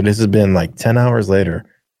night, so this has been like 10 hours later,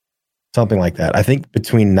 something like that. I think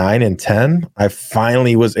between 9 and 10, I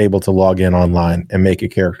finally was able to log in online and make a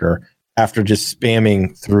character after just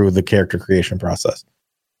spamming through the character creation process.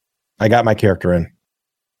 I got my character in.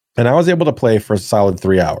 And I was able to play for a solid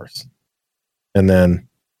 3 hours. And then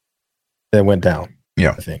it went down.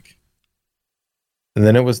 Yeah. I think. And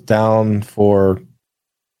then it was down for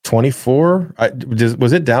 24.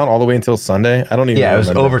 Was it down all the way until Sunday? I don't even know. Yeah, it was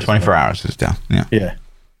over 24 hours. It was down. Yeah.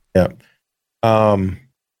 Yeah.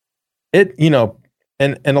 It, you know,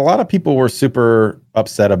 and a lot of people were super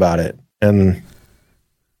upset about it. And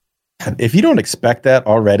if you don't expect that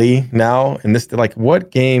already now, and this, like, what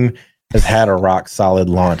game has had a rock solid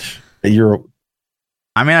launch that you're...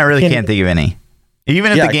 I mean, I really can't think of any.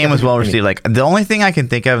 Even if the game was well received, like the only thing I can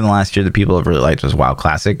think of in the last year that people have really liked was WoW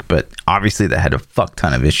Classic, but obviously that had a fuck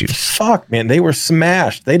ton of issues. Fuck, man, they were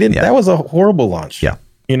smashed. They didn't. Yeah. That was a horrible launch. Yeah,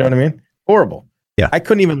 you know what I mean? Horrible. Yeah, I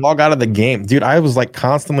couldn't even log out of the game, dude. I was like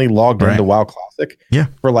constantly logged into WoW Classic. Yeah,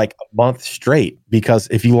 for like a month straight, because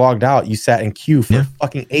if you logged out, you sat in queue for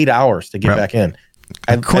fucking 8 hours to get back in.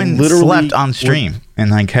 Quinn literally slept on stream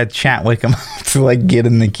and like had chat wake him up to like get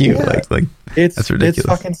in the queue. Yeah. Like that's ridiculous. It's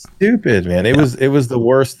fucking stupid, man. It was the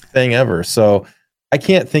worst thing ever. So I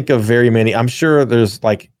can't think of very many. I'm sure there's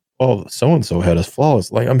like, oh, so and so had us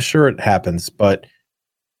flawless. Like I'm sure it happens, but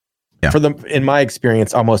in my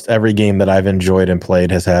experience, almost every game that I've enjoyed and played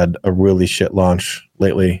has had a really shit launch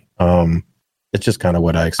lately. It's just kind of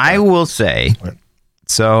what I expect. I will say.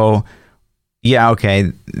 So, yeah,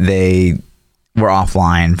 okay, they were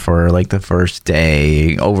offline for like the first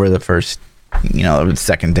day, over the first, the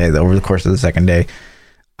second day, over the course of the second day.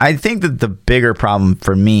 I think that the bigger problem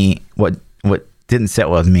for me, what didn't sit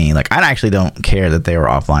well with me, like I actually don't care that they were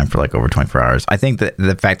offline for like over 24 hours. I think that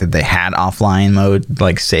the fact that they had offline mode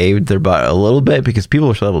like saved their butt a little bit, because people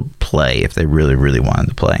were still able to play if they really, really wanted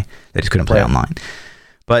to play. They just couldn't play online.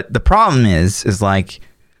 But the problem is like,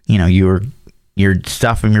 your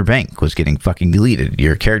stuff in your bank was getting fucking deleted.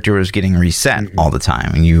 Your character was getting reset all the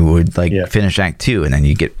time, and you would finish Act 2, and then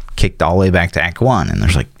you get kicked all the way back to Act 1, and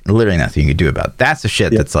there's like literally nothing you could do about it. That's the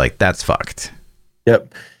shit that's like, that's fucked.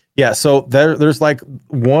 Yep. Yeah. So there's like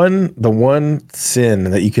the one sin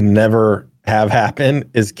that you can never have happen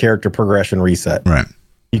is character progression reset. Right.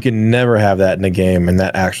 You can never have that in a game, and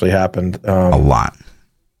that actually happened a lot.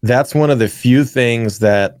 That's one of the few things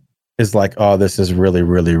that is like, oh, this is really,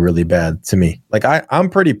 really, really bad to me. Like I'm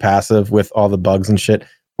pretty passive with all the bugs and shit.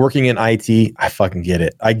 Working in IT, I fucking get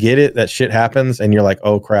it. I get it that shit happens and you're like,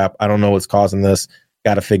 oh crap, I don't know what's causing this.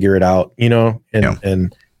 Got to figure it out,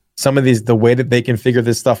 and some of these, the way that they can figure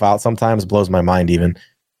this stuff out sometimes blows my mind even.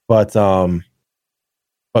 But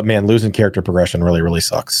man, losing character progression really, really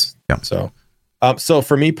sucks. Yeah. So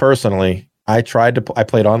for me personally, I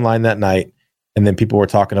played online that night, and then people were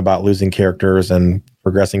talking about losing characters and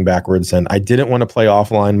progressing backwards, and I didn't want to play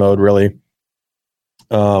offline mode really.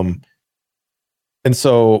 And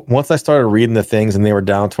so once I started reading the things and they were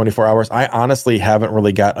down 24 hours, I honestly haven't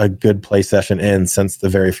really got a good play session in since the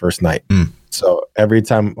very first night. So every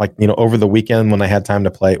time, like, over the weekend when I had time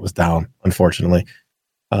to play, it was down, unfortunately.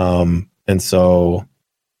 And so,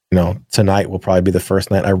 tonight will probably be the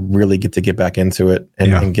first night I really get back into it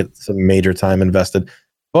and get some major time invested.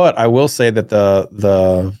 But I will say that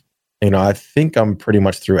I think I'm pretty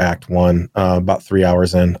much through Act 1, about 3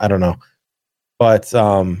 hours in. I don't know. But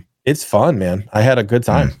it's fun, man. I had a good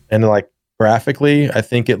time. And like graphically, I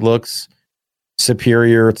think it looks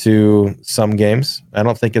superior to some games. I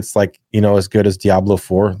don't think it's like, as good as Diablo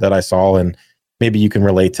 4 that I saw. And maybe you can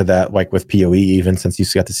relate to that, like with PoE, even since you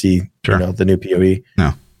got to see, the new PoE.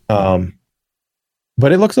 No.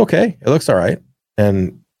 But it looks okay. It looks all right.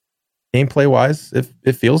 And gameplay wise,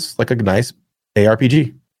 it feels like a nice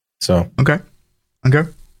ARPG. So okay.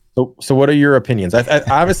 So what are your opinions? I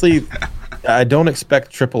obviously I don't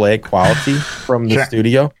expect AAA quality from the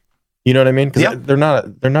studio. You know what I mean? Because they're not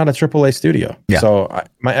a AAA studio. Yeah. So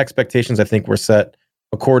my expectations, I think, were set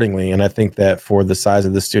accordingly, and I think that for the size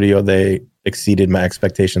of the studio, they exceeded my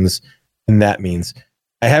expectations. And that means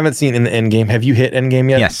I haven't seen in the end game. Have you hit end game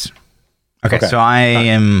yet? Yes. Okay. So I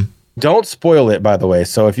am. Don't spoil it, by the way.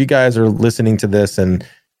 So if you guys are listening to this and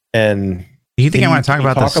you think I want to talk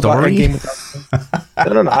about the story? No.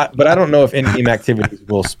 But I don't know if in-game activities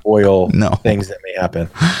will spoil things that may happen.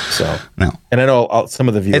 So no. And I know some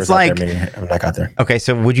of the viewers it's like, out there maybe have not got there. Okay,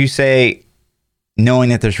 so would you say knowing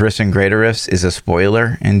that there's rifts and greater rifts is a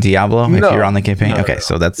spoiler in Diablo if you're on the campaign? Okay,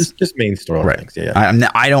 so that's just main story things. Yeah.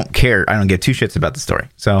 I don't care. I don't give two shits about the story.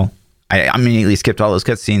 So I immediately skipped all those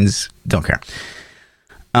cutscenes. Don't care.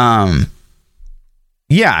 Yeah,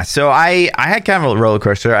 so I had kind of a roller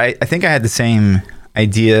coaster. I think I had the same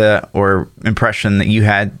idea or impression that you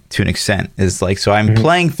had to an extent. Is like, so I'm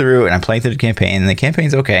playing through the campaign, and the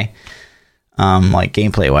campaign's okay. Like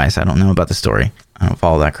gameplay wise, I don't know about the story. I don't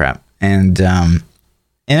follow that crap. And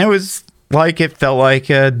it was like, it felt like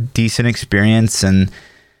a decent experience, and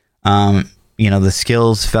the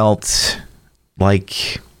skills felt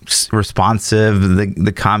like responsive.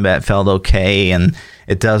 The combat felt okay, and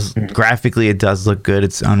it does graphically, it does look good.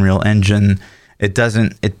 It's Unreal Engine. It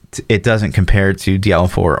doesn't compare to Diablo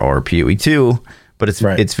 4 or PoE 2, but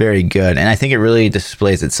it's very good. And I think it really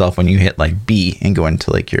displays itself when you hit like B and go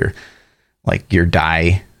into like your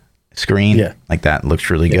die screen. Yeah. Like that looks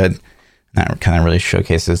really good. And that kind of really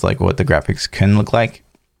showcases like what the graphics can look like.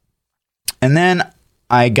 And then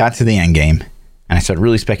I got to the end game and I started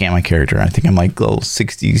really specking out my character. I think I'm like level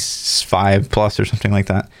 65 plus or something like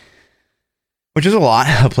that, which is a lot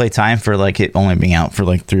of play time for like it only being out for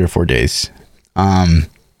like 3 or 4 days. And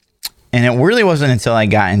it really wasn't until I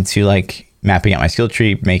got into like mapping out my skill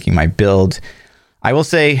tree, making my build. I will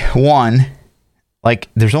say, one, like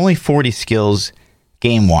there's only 40 skills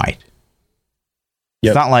game wide.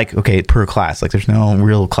 Yep. It's not like, okay, per class, like there's no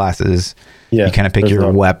real classes. Yeah, you kind of pick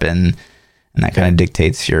your weapon, and that kind of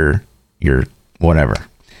dictates your whatever,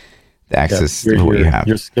 the access to what you have.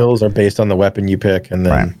 Your skills are based on the weapon you pick, and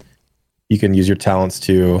then you can use your talents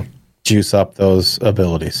to juice up those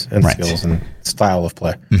abilities and skills and style of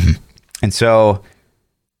play. Mm-hmm. And so,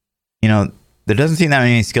 there doesn't seem that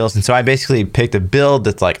many skills. And so I basically picked a build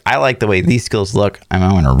that's like, I like the way these skills look. I'm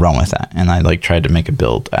going to run with that. And I like tried to make a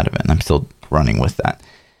build out of it, and I'm still running with that.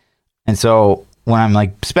 And so when I'm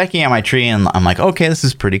like specking out my tree and I'm like, okay, this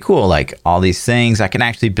is pretty cool. Like all these things, I can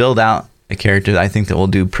actually build out a character that I think that will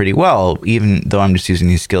do pretty well, even though I'm just using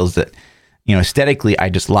these skills that, aesthetically I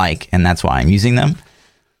just like, and that's why I'm using them.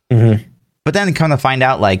 Mm-hmm. But then come to find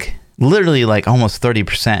out, like literally like almost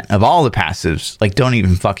 30% of all the passives like don't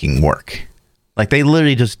even fucking work. Like they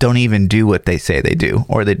literally just don't even do what they say they do,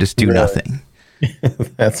 or they just do nothing.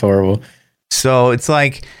 That's horrible. So it's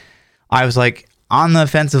like, I was like on the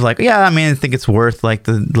fence of like, yeah, I mean, I think it's worth like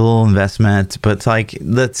the little investment, but it's like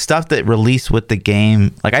the stuff that released with the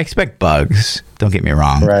game, like I expect bugs, don't get me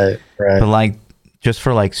wrong. Right. But like just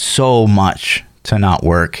for like so much to not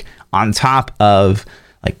work, on top of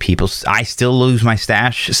like I still lose my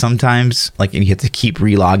stash sometimes, like you have to keep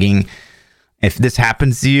relogging. If this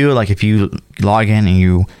happens to you, like if you log in and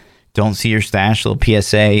you don't see your stash, little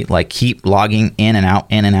PSA, like keep logging in and out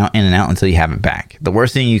until you have it back. The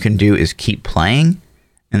worst thing you can do is keep playing,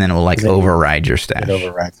 and then it will like override your stash. It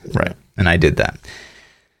overrides it. Right. And I did that.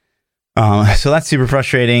 So that's super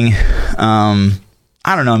frustrating. I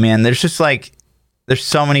don't know, man. There's just like, there's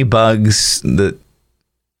so many bugs that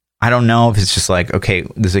I don't know if it's just like, okay,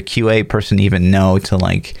 does a QA person even know to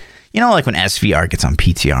like, like when SVR gets on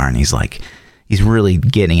PTR and he's really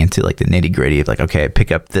getting into like the nitty gritty of like, okay, I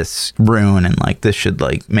pick up this rune and like this should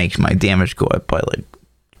like make my damage go up by like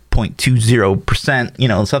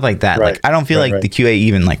 0.20%, stuff like that. Right. Like I don't feel like the QA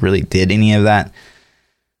even like really did any of that,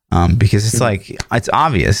 because it's like, it's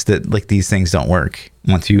obvious that like these things don't work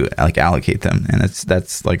once you like allocate them, and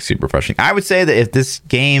that's like super frustrating. I would say that if this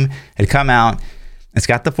game had come out, it's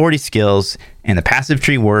got the 40 skills and the passive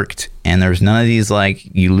tree worked, and there's none of these like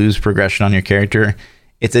you lose progression on your character,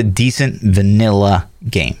 it's a decent vanilla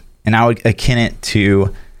game. And I would akin it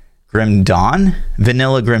to Grim Dawn,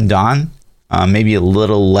 vanilla Grim Dawn, maybe a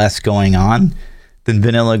little less going on than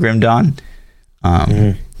vanilla Grim Dawn.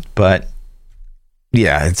 But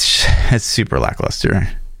yeah, it's super lackluster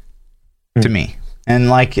to me. And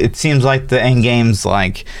like, it seems like the end game's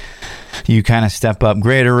like, you kind of step up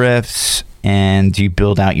greater rifts and you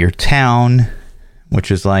build out your town,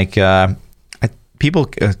 which is like,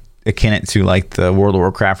 people akin it to like the World of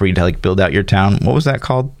Warcraft where you like build out your town. What was that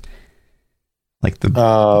called? Like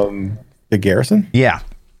the garrison? Yeah.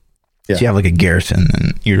 So you have like a garrison,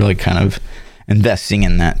 and you're like kind of investing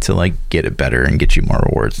in that to like get it better and get you more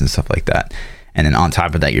rewards and stuff like that. And then on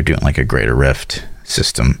top of that, you're doing like a greater rift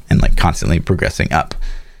system and like constantly progressing up.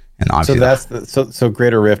 And obviously so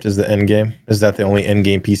Greater Rift is the end game. Is that the only end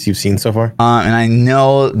game piece you've seen so far? And I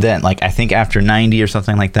know that like, I think after 90 or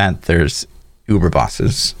something like that, there's uber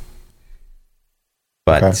bosses.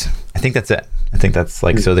 But I think that's it. I think that's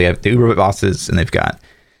like, so they have the uber bosses, and they've got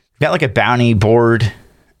like a bounty board,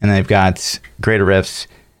 and they've got greater rifts,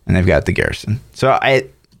 and they've got the garrison. So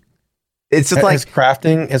it's just like, has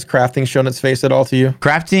crafting shown its face at all to you?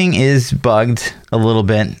 Crafting is bugged a little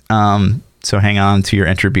bit. So hang on to your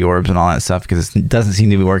entropy orbs and all that stuff, because it doesn't seem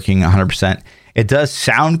to be working 100%. it does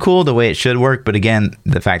sound cool the way it should work, but again,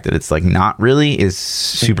 the fact that it's like not really is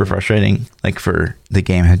super frustrating. Like for the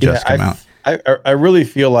game had just come out. I really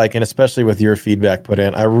feel like, and especially with your feedback put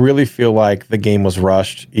in, I really feel like the game was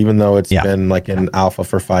rushed, even though it's been like in alpha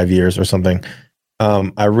for 5 years or something.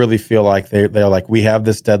 I really feel like they're like, we have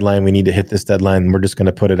this deadline, we need to hit this deadline, and we're just going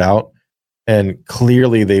to put it out. And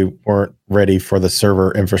clearly they weren't ready for the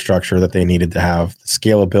server infrastructure that they needed to have. The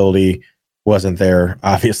scalability wasn't there,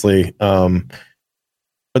 obviously. But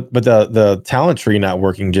the talent tree not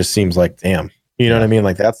working just seems like, damn, you know what I mean?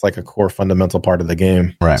 Like that's like a core fundamental part of the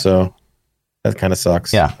game. Right. So that kind of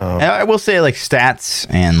sucks. Yeah. I will say like stats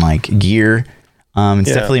and like gear. It's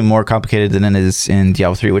definitely more complicated than it is in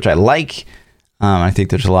Diablo 3, which I like. I think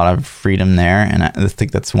there's a lot of freedom there. And I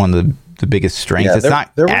think that's one of the biggest strengths. Yeah, it's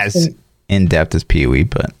not as in-depth as PoE,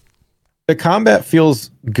 but the combat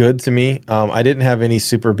feels good to me. I didn't have any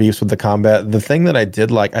super beefs with the combat. The thing that I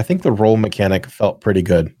did like, I think the roll mechanic felt pretty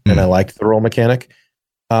good, and I liked the roll mechanic.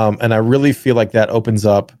 And I really feel like that opens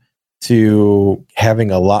up to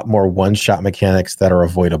having a lot more one-shot mechanics that are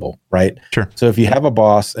avoidable, right? Sure. So if you have a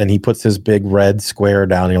boss and he puts his big red square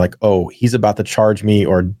down, and you're like, oh, he's about to charge me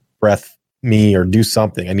or breath me or do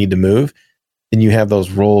something, I need to move, and you have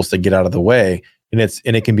those rolls to get out of the way. And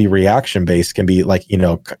it can be reaction based, can be like,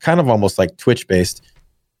 kind of almost like Twitch based,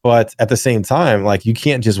 but at the same time, like you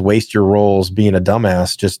can't just waste your rolls being a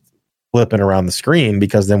dumbass just flipping around the screen,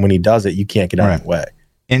 because then when he does it, you can't get out of the way.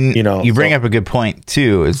 And you bring up a good point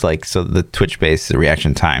too. Is like, so the Twitch based, the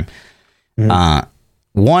reaction time.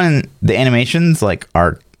 One, the animations like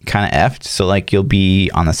are kind of effed. So like you'll be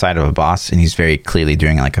on the side of a boss and he's very clearly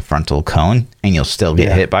doing like a frontal cone, and you'll still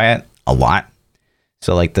get hit by it a lot.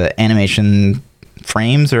 So like the animation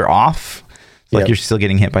frames are off, like you're still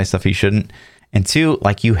getting hit by stuff you shouldn't. And two,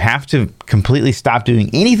 like you have to completely stop doing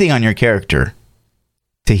anything on your character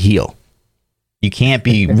to heal. You can't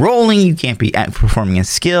be rolling, you can't be performing a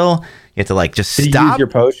skill. You have to like just stop use your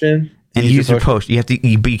potion and use your potion. You have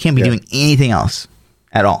to, but you can't be doing anything else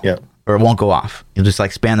at all, or it won't go off. You'll just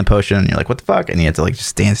like spam the potion and you're like, what the fuck? And you have to like just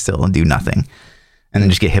stand still and do nothing, and then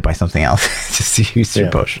just get hit by something else just to use your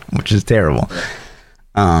potion, which is terrible.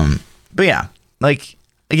 But yeah, like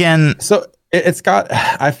again, so it's got,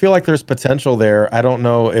 I feel like there's potential there. I don't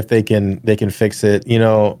know if they can fix it.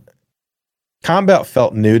 Combat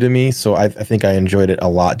felt new to me, so I think I enjoyed it a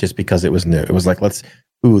lot just because it was new. It was like, this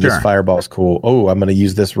fireball's cool. Oh, I'm going to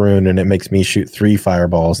use this rune and it makes me shoot 3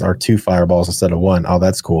 fireballs or 2 fireballs instead of 1. Oh,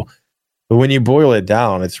 that's cool. But when you boil it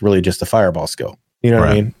down, it's really just a fireball skill. You know what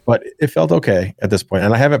I mean? But it felt okay at this point.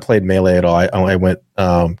 And I haven't played melee at all. I went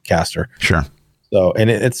caster. Sure. So,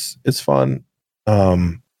 and it's fun.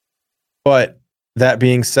 But that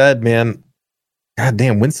being said, man, god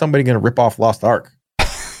damn, when's somebody going to rip off Lost Ark?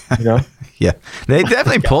 Yeah, they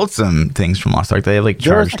definitely pulled some things from Lost Ark. They have like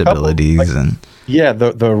charged abilities, and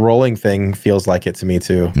the rolling thing feels like it to me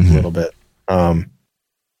too, a little bit.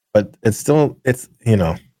 But it's not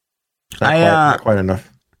quite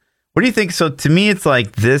enough. What do you think? So to me, it's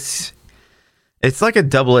like this. It's like a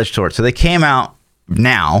double-edged sword. So they came out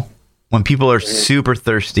now when people are super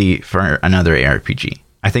thirsty for another ARPG.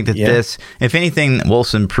 I think that this, if anything,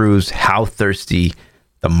 Wolcen proves how thirsty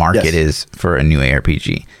the market is for a new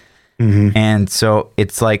ARPG. And so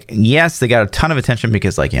it's like, yes, they got a ton of attention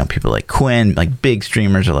because like, people like Quinn, like big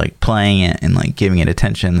streamers are like playing it and like giving it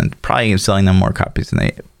attention, and probably selling them more copies than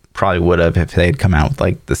they probably would have if they had come out with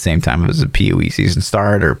like the same time as a PoE season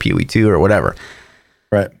start or PoE 2 or whatever.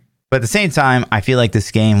 Right. But at the same time, I feel like this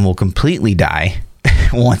game will completely die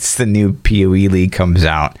once the new PoE League comes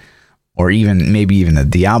out, or maybe even the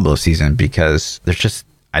Diablo season, because there's just,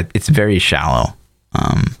 it's very shallow.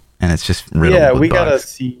 And it's just riddled with we bugs. gotta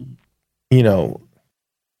see,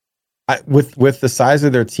 with the size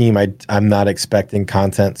of their team, I'm not expecting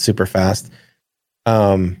content super fast.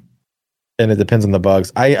 And it depends on the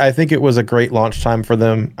bugs. I think it was a great launch time for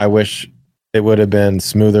them. I wish it would have been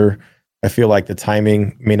smoother. I feel like the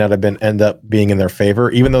timing may not have end up being in their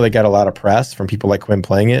favor, even though they got a lot of press from people like Quinn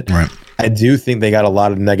playing it. Right. I do think they got a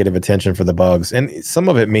lot of negative attention for the bugs, and some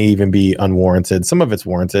of it may even be unwarranted. Some of it's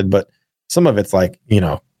warranted, but some of it's like,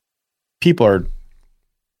 people are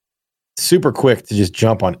super quick to just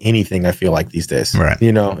jump on anything, I feel like these days. Right.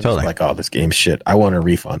 Totally. Like, oh, this game's shit. I want a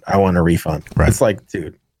refund. Right. It's like,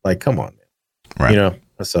 dude, like, come on. Right.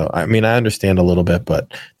 So, I mean, I understand a little bit,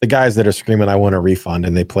 but the guys that are screaming, I want a refund,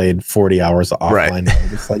 and they played 40 hours of offline,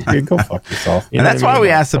 it's like, dude, go fuck yourself. And that's why we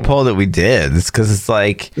asked the poll that we did. It's because it's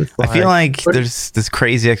like, I feel like there's this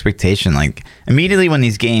crazy expectation. Like, immediately when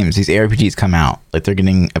these ARPGs come out, like they're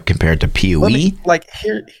getting compared to PoE.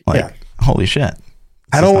 Holy shit.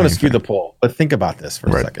 I don't want to skew the poll, but think about this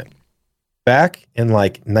for a second. back in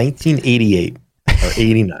like 1988 or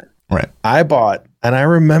 89. Right. I bought, and I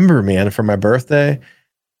remember, man, for my birthday,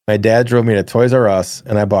 my dad drove me to Toys R Us,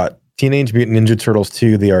 and I bought Teenage Mutant Ninja Turtles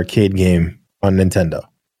 2, the arcade game on Nintendo.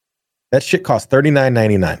 That shit cost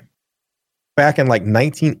 $39.99. Back in like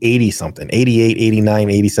 1980 something, 88, 89,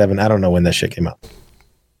 87. I don't know when that shit came out.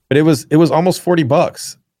 But it was almost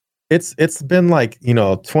 $40. It's been like,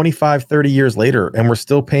 25, 30 years later, and we're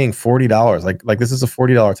still paying $40. Like this is a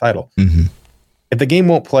 $40 title. Mm-hmm. If the game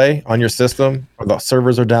won't play on your system or the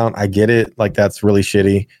servers are down, I get it. Like that's really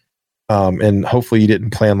shitty. And hopefully you didn't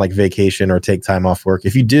plan like vacation or take time off work.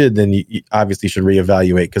 If you did, then you obviously should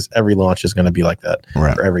reevaluate, because every launch is going to be like that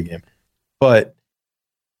for every game. But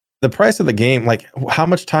the price of the game, like how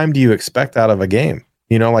much time do you expect out of a game?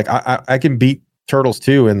 Like I can beat Turtles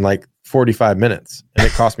 2 in like 45 minutes and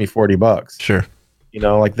it cost me $40. Sure.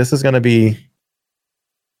 Like this is going to be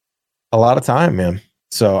a lot of time, man.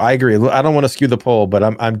 So I agree. I don't want to skew the poll, but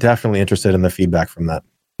I'm definitely interested in the feedback from that.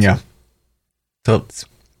 Yeah. So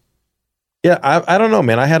yeah, I don't know,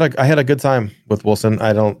 man. I had a good time with Wolcen.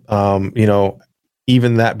 I don't,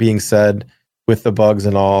 even that being said, with the bugs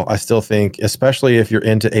and all, I still think, especially if you're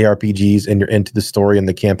into ARPGs and you're into the story and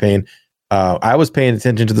the campaign, I was paying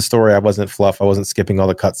attention to the story. I wasn't fluff. I wasn't skipping all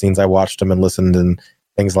the cutscenes. I watched them and listened and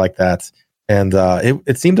things like that. And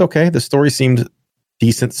it seemed okay. The story seemed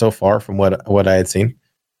decent so far from what I had seen.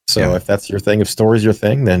 So if that's your thing, if story's your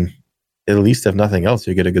thing, then at least if nothing else,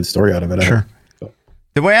 you get a good story out of it. Sure.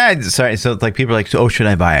 The way so like people are like, oh, should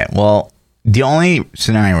I buy it? Well, the only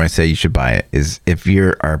scenario where I say you should buy it is if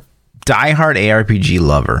you're a diehard ARPG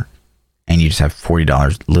lover and you just have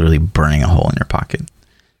 $40 literally burning a hole in your pocket.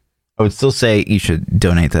 I would still say you should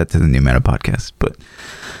donate that to the New Meta podcast, but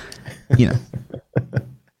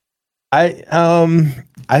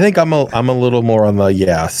I think I'm a little more on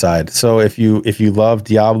the side. So if you love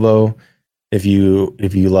Diablo, if you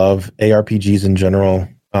love ARPGs in general,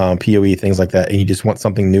 PoE, things like that, and you just want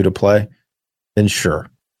something new to play, then sure.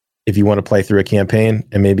 If you want to play through a campaign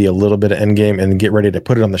and maybe a little bit of endgame and get ready to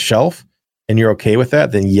put it on the shelf and you're okay with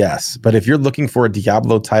that, then yes. But if you're looking for a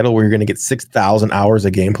Diablo title where you're going to get 6,000 hours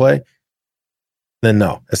of gameplay, then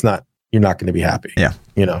no, you're not going to be happy. Yeah.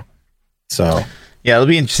 So yeah, it'll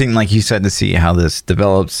be interesting, like you said, to see how this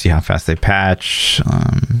develops, see how fast they patch,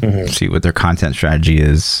 see what their content strategy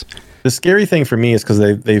is. The scary thing for me is because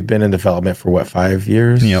they've been in development for 5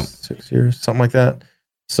 years, 6 years, something like that.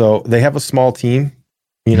 So they have a small team,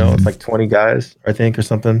 it's like 20 guys, I think, or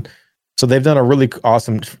something. So they've done a really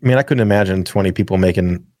awesome. I mean, I couldn't imagine 20 people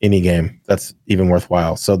making any game that's even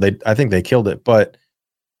worthwhile. So I think they killed it. But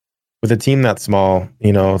with a team that small,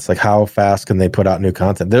 it's like, how fast can they put out new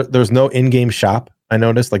content? There's no in-game shop. I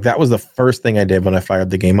noticed, like, that was the first thing I did when I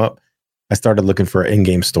fired the game up. I started looking for an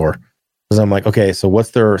in-game store. Because I'm like, okay, so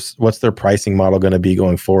what's their pricing model going to be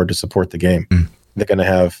going forward to support the game? They're going to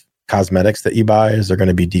have cosmetics that you buy? Is there going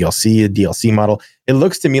to be a DLC model? It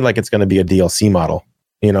looks to me like it's going to be a DLC model,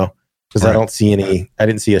 because I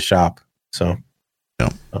didn't see a shop. So,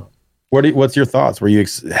 what's your thoughts? Were you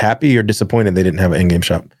happy or disappointed they didn't have an in-game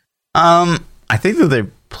shop? I think that they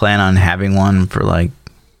plan on having one for like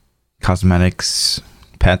cosmetics,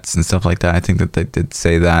 pets, and stuff like that. I think that they did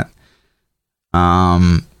say that.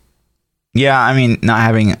 Yeah, I mean, not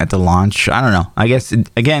having it at the launch, I don't know. I guess,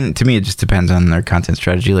 again, to me, it just depends on their content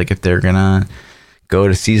strategy. Like, if they're going to go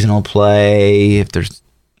to seasonal play, if there's,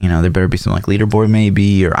 there better be some, like, leaderboard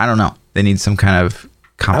maybe, or I don't know. They need some kind of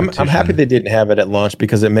competition. I'm happy they didn't have it at launch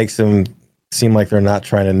because it makes them seem like they're not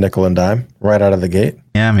trying to nickel and dime right out of the gate.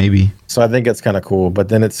 Yeah, maybe. So I think it's kind of cool. But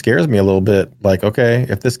then it scares me a little bit. Like, okay,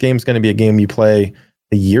 if this game's going to be a game you play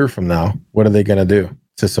a year from now, what are they going to do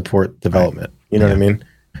to support development? Right. You know what I mean?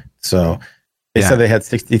 So they said they had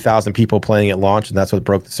 60,000 people playing at launch, and that's what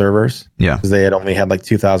broke the servers. Yeah. Because they had only had like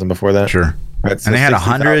 2,000 before that. Sure. Right, so and they had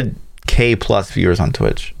 100K plus viewers on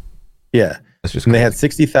Twitch. Yeah. That's just and they had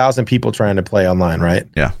 60,000 people trying to play online, right?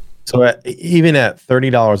 Yeah. So even at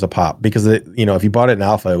 $30 a pop, because if you bought it in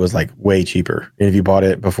alpha, it was like way cheaper. And if you bought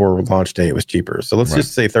it before launch day, it was cheaper. So let's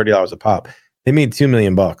just say $30 a pop. They made $2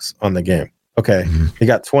 million on the game. Okay. They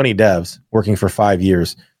got 20 devs working for 5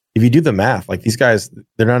 years. If you do the math, like these guys,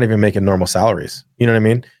 they're not even making normal salaries. You know what I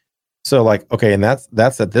mean? So like, okay, and that's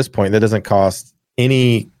at this point, that doesn't cost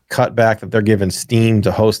any cutback that they're giving Steam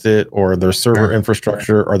to host it, or their server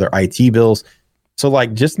infrastructure, or their IT bills. So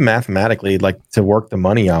like, just mathematically, like, to work the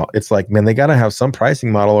money out, it's like, man, they got to have some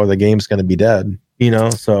pricing model or the game's going to be dead,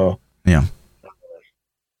 So yeah.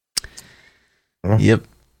 Yep.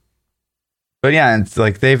 But yeah, it's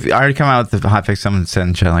like they've already come out with the hotfix. Someone said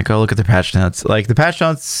in chat, like, oh, look at the patch notes. Like, the patch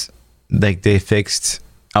notes, like, they fixed,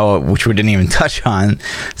 which we didn't even touch on.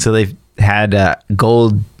 So they've had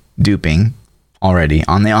gold duping already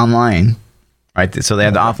on the online, right? So they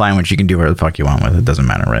have the offline, which you can do whatever the fuck you want with. It doesn't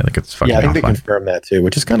matter, right? Like it's fucking. Yeah, I think offline. they confirmed that too,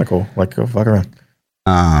 which is kind of cool. Like, go fuck around.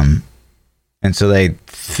 And so they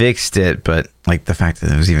fixed it, but like the fact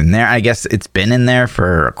that it was even there, I guess it's been in there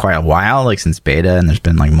for quite a while, like since beta, and there's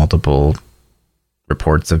been like multiple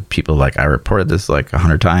reports of people like, I reported this like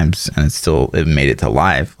 100 times and it made it to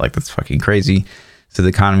live. Like that's fucking crazy. So the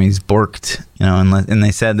economy's borked, you know, and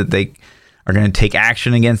they said that they are going to take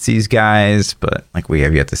action against these guys, but like we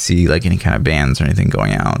have yet to see like any kind of bans or anything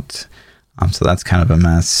going out. So that's kind of a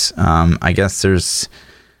mess. I guess there's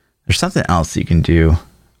something else you can do.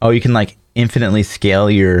 Oh, you can like infinitely scale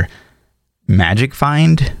your magic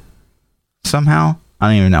find somehow. I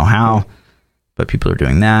don't even know how, but people are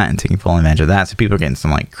doing that and taking full advantage of that. So people are getting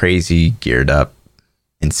some like crazy geared up,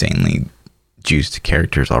 insanely juiced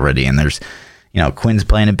characters already. And there's, you know, Quinn's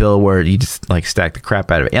playing a build where you just like stack the crap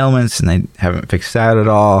out of ailments and they haven't fixed that at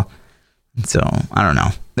all. So I don't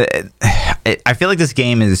know. I feel like this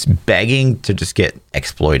game is begging to just get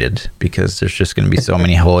exploited because there's just going to be so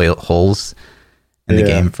many holes in the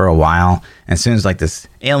game for a while. And as soon as like this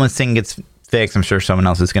ailments thing gets fixed, I'm sure someone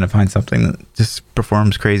else is going to find something that just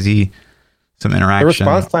performs crazy, some interaction. The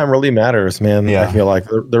response time really matters, man. Yeah. I feel like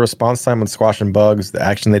the response time on squashing bugs, the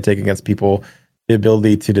action they take against people, the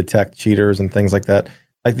ability to detect cheaters and things like that.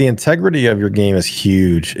 Like the integrity of your game is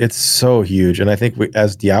huge. It's so huge. And I think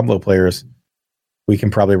as Diablo players, we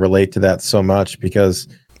can probably relate to that so much because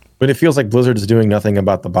when it feels like Blizzard is doing nothing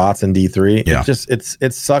about the bots in D3,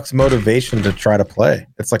 it sucks motivation to try to play.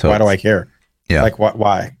 It's like, why do I care? Yeah. Like,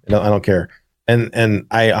 why? I don't care. And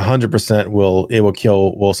I 100% will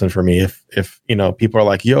kill Wolcen for me if you know, people are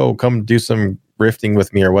like, yo, come do some rifting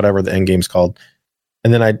with me or whatever the end game's called.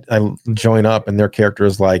 And then I join up and their character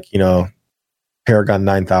is like, you know, Paragon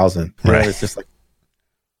 9000. Right. It's just like,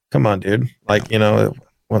 come on, dude. Like, you know,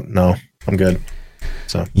 well, no, I'm good.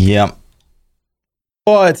 So, yeah.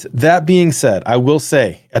 But that being said, I will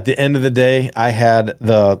say at the end of the day, I had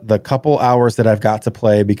the couple hours that I've got to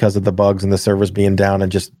play because of the bugs and the servers being down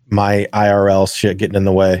and just my IRL shit getting in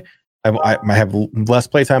the way. I have less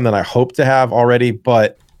playtime than I hope to have already,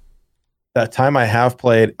 but that time I have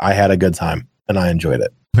played, I had a good time and I enjoyed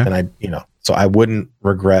it. Okay. And so I wouldn't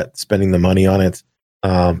regret spending the money on it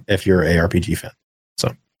if you're an ARPG fan.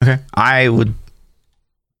 So, okay. I would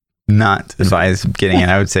not advise getting it.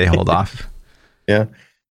 I would say hold off. Yeah.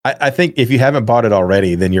 I think if you haven't bought it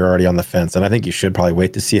already, then you're already on the fence. And I think you should probably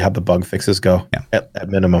wait to see how the bug fixes go at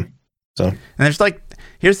minimum. So, and there's like,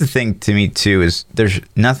 here's the thing to me too, is there's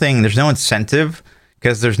no incentive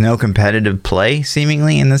because there's no competitive play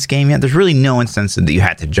seemingly in this game yet. There's really no incentive that you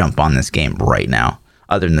had to jump on this game right now,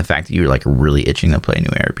 other than the fact that you're like really itching to play a new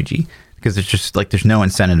RPG, because it's just like, there's no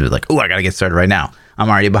incentive to like, oh, I got to get started right now. I'm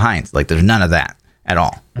already behind. Like there's none of that at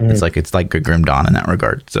all. Mm-hmm. It's like a Grim Dawn in that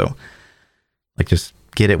regard. So like just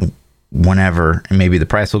get it whenever, and maybe the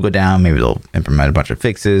price will go down. Maybe they'll implement a bunch of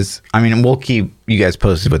fixes. I mean, we'll keep you guys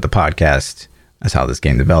posted with the podcast as how this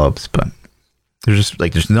game develops, but there's just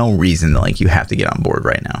like, there's no reason that like you have to get on board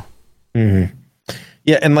right now. Mm-hmm.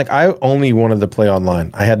 Yeah. And like, I only wanted to play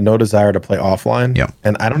online. I had no desire to play offline. Yeah.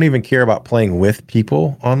 And I don't even care about playing with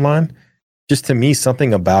people online. Just to me,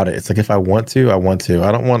 something about it. It's like, if I want to, I want to.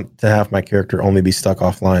 I don't want to have my character only be stuck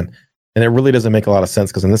offline. And it really doesn't make a lot of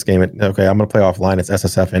sense because in this game, I'm going to play offline. It's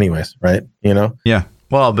SSF anyways, right? You know? Yeah.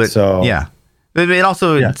 Well, but but it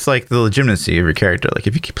also, it's like the legitimacy of your character. Like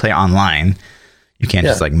if you can play online, you can't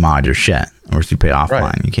just like mod your shit. Or if you play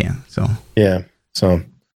offline, you can. So, yeah. So,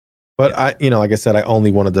 but I, like I said, I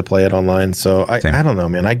only wanted to play it online. So I don't know,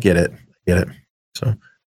 man. I get it. So,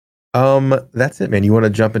 that's it, man. You want to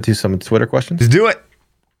jump into some Twitter questions? Just do it.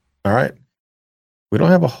 All right. We don't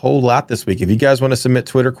have a whole lot this week. If you guys want to submit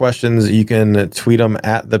Twitter questions, you can tweet them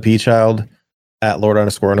at ThaPchild, at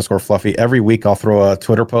Lord__Fluffy. Every week I'll throw a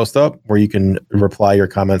Twitter post up where you can reply your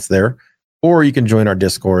comments there, or you can join our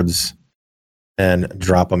Discords and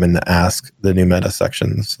drop them in the Ask the New Meta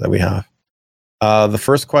sections that we have. The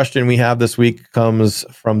first question we have this week comes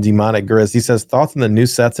from Demonic Grizz. He says, thoughts on the new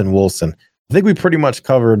sets in Wolcen? I think we pretty much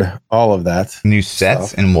covered all of that. New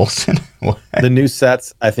sets in Wolcen? The new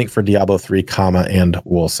sets, I think, for Diablo 3, and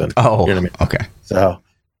Wolcen. Oh, you know what I mean? Okay.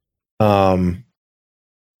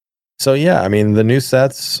 So yeah, I mean, the new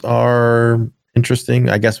sets are interesting.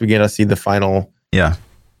 I guess we get to see the final. Yeah.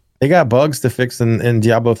 They got bugs to fix in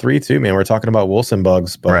Diablo 3 too, man. We're talking about Wolcen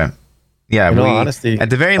bugs, but right. Yeah, in all honesty, at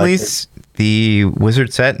the very least, the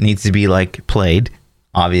wizard set needs to be like played,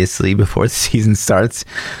 obviously, before the season starts.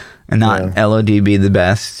 And not LOD be the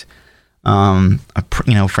best.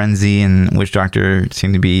 Frenzy and Witch Doctor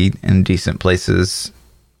seem to be in decent places.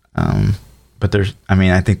 But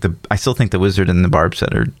I still think the wizard and the barb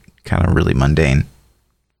set are kind of really mundane.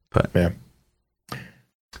 But yeah,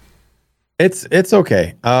 it's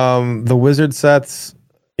okay. The wizard sets,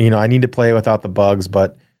 I need to play without the bugs,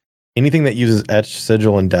 but anything that uses Etch,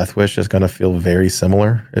 Sigil, and Death Wish is going to feel very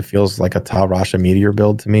similar. It feels like a Ta Rasha Meteor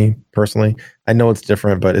build to me, personally. I know it's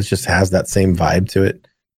different, but it just has that same vibe to it.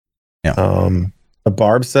 Yeah. The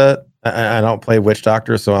Barb set, I don't play Witch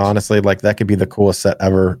Doctor, so honestly, like, that could be the coolest set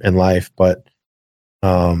ever in life, but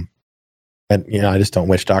I just don't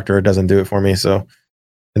Witch Doctor. It doesn't do it for me, so.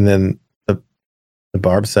 And then the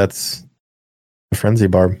Barb sets, the Frenzy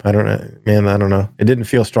Barb, I don't know, man, I don't know. It didn't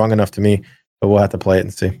feel strong enough to me. But we'll have to play it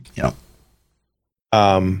and see. Yeah.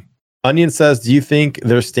 Onion says, do you think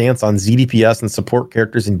their stance on ZDPS and support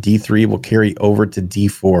characters in D3 will carry over to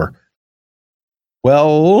D4?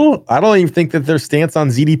 Well, I don't even think that their stance on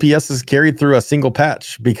ZDPS is carried through a single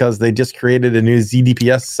patch because they just created a new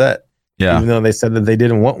ZDPS set. Yeah. Even though they said that they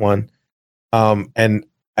didn't want one. And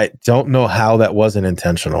I don't know how that wasn't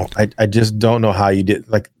intentional. I just don't know how you did.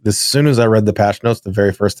 Like, as soon as I read the patch notes the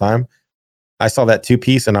very first time, I saw that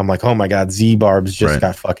 2-piece and I'm like, oh my God, Z Barbs just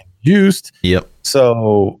got fucking juiced. Yep.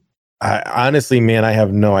 So I honestly, man, I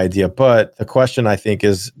have no idea. But the question I think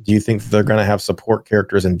is, do you think they're going to have support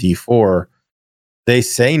characters in D4? They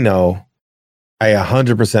say no. I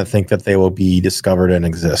 100% think that they will be discovered and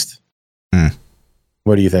exist.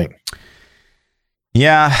 What do you think?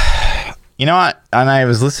 Yeah. You know what? And I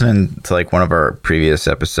was listening to like one of our previous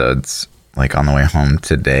episodes, like on the way home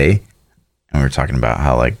today. And we were talking about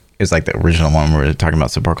how like, it's like the original one where we were talking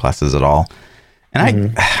about support classes at all.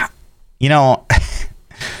 And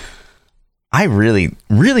I really,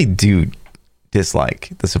 really do dislike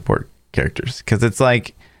the support characters because it's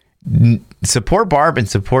like support Barb and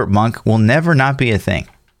support Monk will never not be a thing.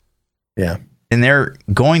 Yeah. And they're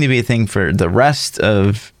going to be a thing for the rest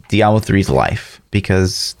of Diablo 3's life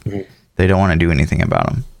because they don't want to do anything about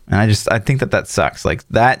them. And I think that sucks. Like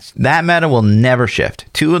that meta will never shift.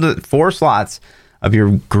 2 of the 4 slots of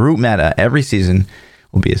your group meta every season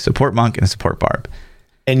will be a support Monk and a support Barb.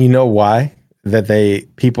 And you know why that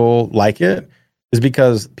people like it is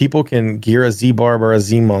because people can gear a Z Barb or a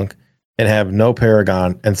Z Monk and have no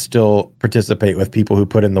Paragon and still participate with people who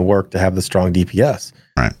put in the work to have the strong DPS.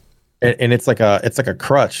 Right. And it's like a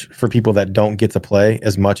crutch for people that don't get to play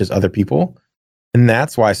as much as other people. And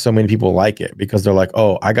that's why so many people like it, because they're like,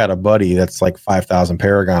 oh, I got a buddy that's like 5,000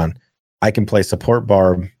 Paragon. I can play support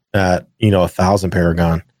Barb at 1,000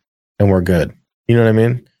 Paragon and we're good. You know what I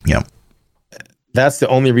mean? Yeah. That's the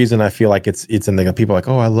only reason I feel like it's in the people like,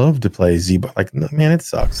 oh, I love to play Z, but like, no, man, it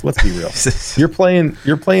sucks. Let's be real.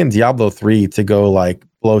 You're playing Diablo 3 to go like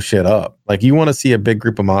blow shit up. Like, you want to see a big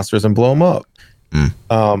group of monsters and blow them up.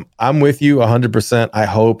 I'm with you 100%. I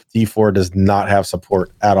hope D4 does not have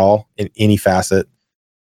support at all in any facet,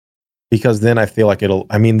 because then I feel like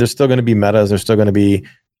there's still going to be metas. There's still going to be,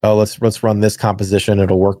 oh, let's run this composition.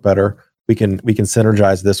 It'll work better. We can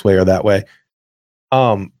synergize this way or that way.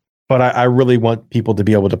 But I really want people to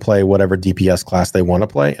be able to play whatever DPS class they want to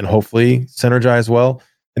play and hopefully synergize well.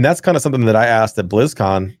 And that's kind of something that I asked at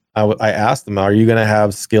BlizzCon. I asked them, are you going to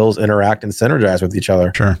have skills interact and synergize with each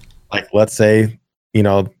other? Sure. Like, let's say,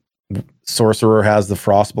 Sorcerer has the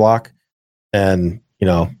frost block and,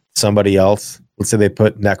 somebody else, let's say they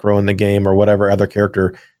put Necro in the game or whatever other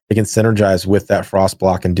character, they can synergize with that frost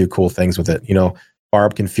block and do cool things with it.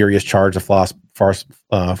 Barb can Furious Charge a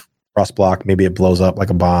frost block. Maybe it blows up like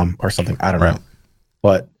a bomb or something. I don't know.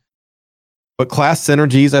 But class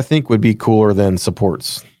synergies, I think, would be cooler than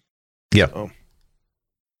supports. Yeah.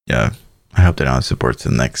 Yeah. I hope they don't have supports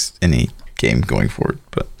in any game going forward.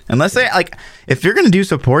 But unless they if you're going to do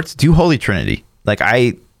supports, do Holy Trinity.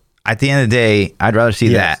 At the end of the day, I'd rather see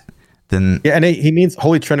that than. Yeah. And he means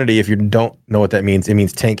Holy Trinity. If you don't know what that means, it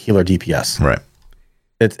means tank, healer, DPS. Right.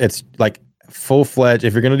 It's like full fledged.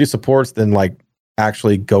 If you're going to do supports, then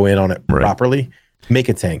actually go in on it properly. Make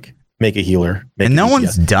a tank, make a healer. And no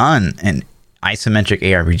one's done an isometric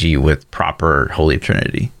ARPG with proper Holy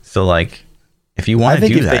Trinity. So if you want to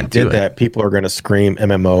do that, if they did that, people are going to scream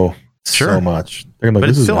MMO so much. They're but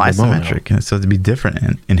it's still isometric, and so it'd be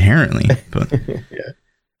different inherently. But yeah,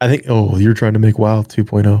 I think. Oh, you're trying to make WoW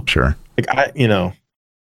 2.0. Sure.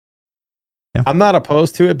 I'm not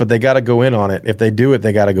opposed to it, but they got to go in on it. If they do it,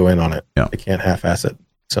 they got to go in on it. Yeah. They can't half-ass it.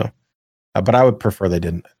 So, but I would prefer they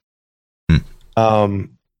didn't.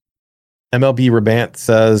 MLB Rabant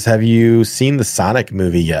says, have you seen the Sonic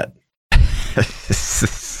movie yet?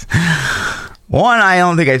 One, I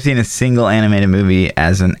don't think I've seen a single animated movie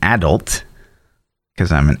as an adult,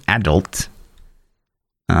 because I'm an adult.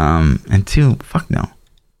 And 2, fuck no.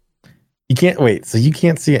 You can't wait. So you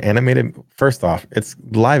can't see an animated. First off, it's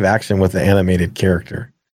live action with an animated character.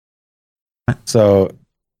 So,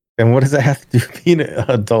 and what does that have to do with being an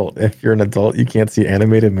adult? If you're an adult, you can't see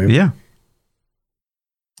animated movie. Yeah.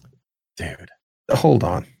 Dude, hold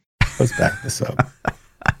on. Let's back this up.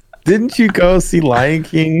 Didn't you go see Lion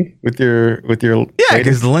King with your? Yeah,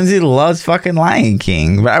 because Lindsay loves fucking Lion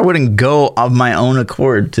King, but I wouldn't go of my own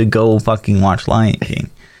accord to go fucking watch Lion King.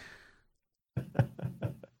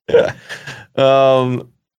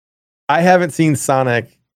 I haven't seen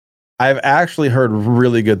Sonic. I've actually heard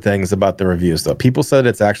really good things about the reviews, though. People said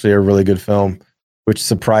it's actually a really good film, which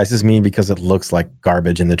surprises me because it looks like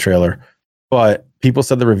garbage in the trailer. But people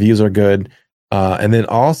said the reviews are good. And then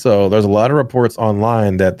also, there's a lot of reports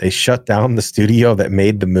online that they shut down the studio that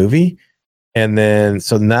made the movie. And then,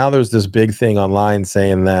 so now there's this big thing online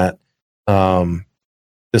saying that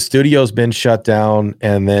the studio's been shut down.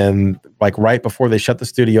 And then, like, right before they shut the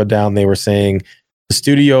studio down, they were saying the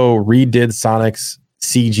studio redid Sonic's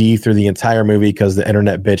CG through the entire movie because the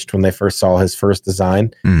internet bitched when they first saw his first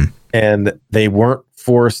design. And they weren't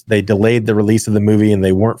forced, they delayed the release of the movie, and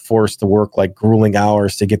they weren't forced to work like grueling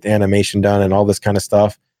hours to get the animation done and all this kind of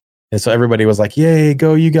stuff. And so everybody was like, yay,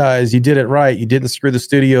 go you guys, you did it right, you didn't screw the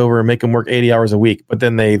studio over and make them work 80 hours a week. But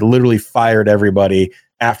then they literally fired everybody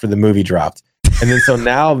after the movie dropped. And then so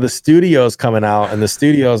now the studio's coming out, and the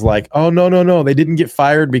studio's like, oh, no, they didn't get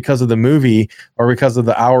fired because of the movie or because of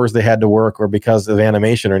the hours they had to work or because of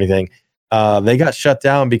animation or anything. They got shut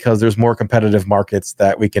down because there's more competitive markets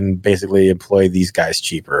that we can basically employ these guys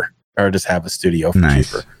cheaper or just have a studio for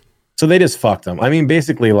cheaper. So they just fucked them. I mean,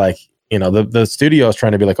 basically, like, you know, the studio is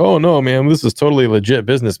trying to be like, oh no, man, this is totally a legit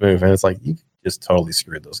business move. And it's like, you just totally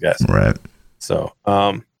screwed those guys. Right. So,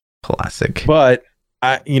 classic. But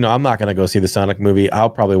I'm not going to go see the Sonic movie. I'll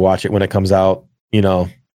probably watch it when it comes out, you know,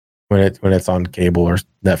 when it's on cable or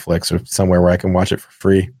Netflix or somewhere where I can watch it for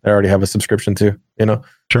free. I already have a subscription to, you know?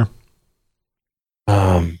 Sure.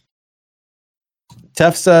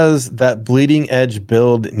 Tef says that Bleeding Edge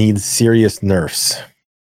build needs serious nerfs.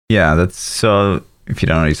 Yeah, that's so. If you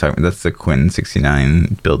don't know what he's talking about, that's the Quinn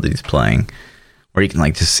 69 build that he's playing, where you can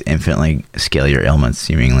like just infinitely scale your ailments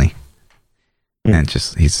seemingly, and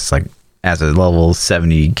he's just like as a level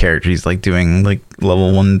 70 character, he's like doing like level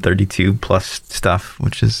 132 plus stuff,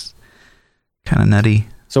 which is kind of nutty.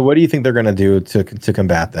 So what do you think they're going to do to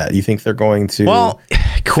combat that? You think they're going to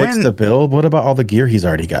fix the build? What about all the gear he's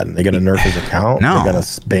already gotten? They're going to nerf his account? No. They're going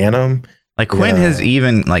to ban him? Like Quinn has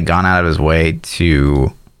even like gone out of his way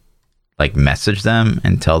to like message them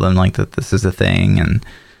and tell them like that this is a thing. And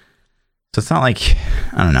so it's not like,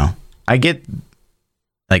 I don't know. I get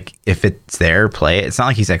like if it's there, play it. It's not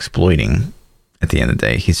like he's exploiting at the end of the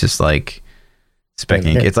day. He's just like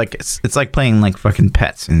specking. It's like playing like fucking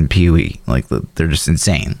pets in PoE. Like they're just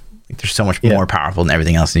insane. Like they're so much more powerful than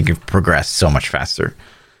everything else, and you can progress so much faster.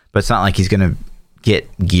 But it's not like he's gonna get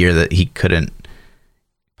gear that he couldn't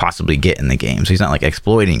possibly get in the game. So he's not like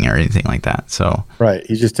exploiting or anything like that. So right,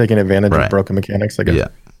 he's just taking advantage of broken mechanics, I guess. Yeah.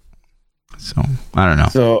 So I don't know.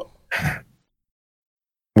 So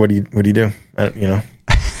what do you do? You know.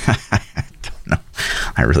 I don't know.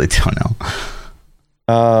 I really don't know.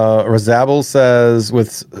 Razabel says,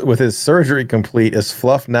 with his surgery complete, is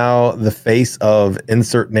Fluff now the face of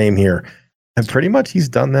insert name here? And pretty much he's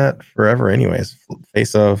done that forever anyways.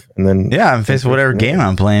 Face of, and then... Yeah, I'm face of whatever game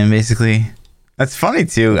I'm playing, basically. That's funny,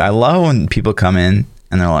 too. I love when people come in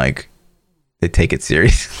and they're like, they take it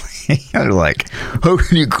seriously. They're like, how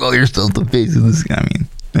can you call yourself the face of this guy? I mean,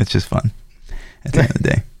 it's just fun at the end of the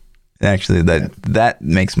day. Actually, that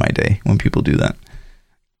makes my day when people do that.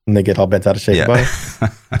 And they get all bent out of shape about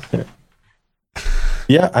it.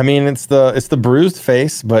 Yeah, I mean it's the bruised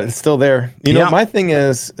face, but it's still there. You know, my thing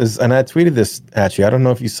is, and I tweeted this at you. I don't know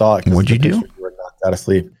if you saw it. What'd you do? You were knocked out of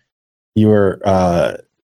sleep. You were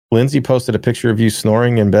Lindsay posted a picture of you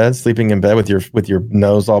snoring in bed, sleeping in bed with your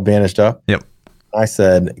nose all bandaged up. Yep. I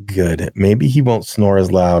said, good. Maybe he won't snore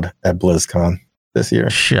as loud at BlizzCon this year.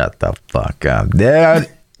 Shut the fuck up, dude.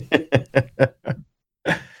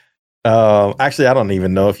 Actually, I don't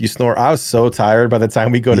even know if you snore. I was so tired by the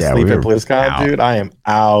time we go to sleep at BlizzCon, dude. I am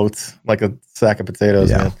out like a sack of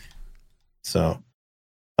potatoes, man. So,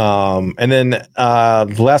 and then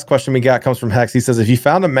the last question we got comes from Hex. He says, if you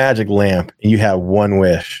found a magic lamp and you had one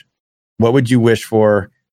wish, what would you wish for?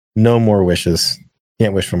 No more wishes.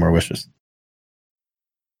 Can't wish for more wishes.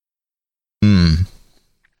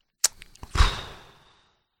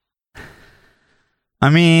 I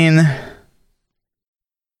mean,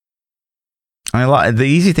 the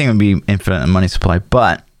easy thing would be infinite money supply,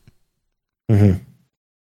 but you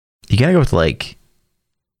gotta go with like,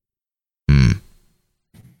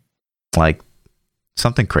 like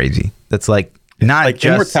something crazy. That's like not like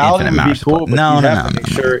just immortality infinite would amount be cool, but no, you no, have no, to make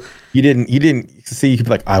no, sure you didn't see. You could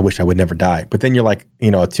be like, I wish I would never die, but then you're like, a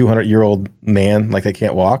 200-year-old man, like they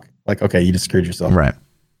can't walk. Like, okay, you just screwed yourself. right?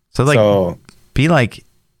 So be like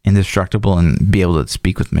indestructible and be able to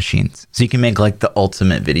speak with machines, so you can make like the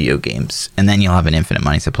ultimate video games, and then you'll have an infinite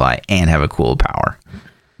money supply and have a cool power.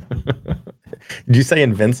 Did you say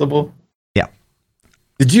invincible? Yeah.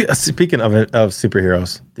 Did you? Speaking of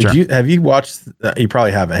superheroes, Sure. have you watched? You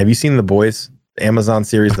probably haven't. Have you seen The Boys, the Amazon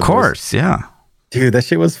series? Of The Boys? course, yeah. Dude, that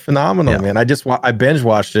shit was phenomenal, man. I binge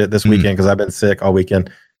watched it this weekend because I've been sick all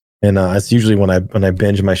weekend, and it's usually when I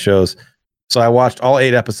binge my shows. So I watched all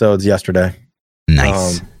 8 episodes yesterday.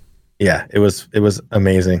 Nice. Yeah, it was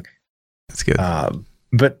amazing. That's good.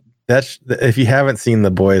 But if you haven't seen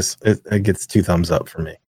The Boys, it gets 2 thumbs up for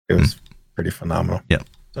me. It was pretty phenomenal. Yeah.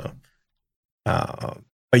 So,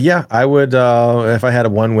 but yeah, I would if I had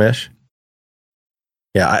one wish.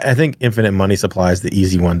 Yeah, I think infinite money supply is the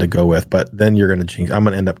easy one to go with, but then you're gonna jinx. I'm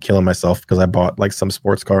gonna end up killing myself because I bought like some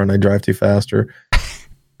sports car and I drive too fast or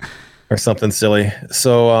something silly.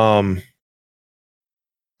 So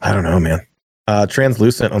I don't know, man.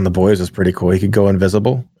 Translucent on The Boys was pretty cool. He could go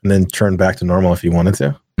invisible and then turn back to normal if he wanted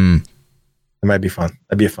to. It might be fun.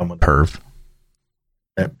 That'd be a fun one. Perv.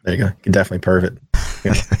 Yeah, there you go. You can definitely perv it.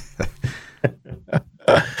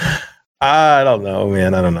 I don't know,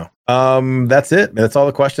 man. I don't know. That's it. That's all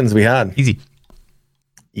the questions we had. Easy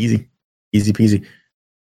peasy.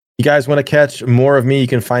 You guys want to catch more of me? You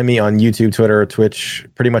can find me on YouTube, Twitter, Twitch,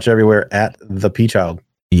 pretty much everywhere at ThaPchild.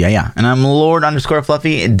 Yeah. And I'm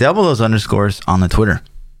Lord_Fluffy. Double those underscores on the Twitter.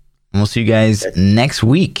 And we'll see you guys next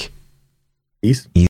week. Peace.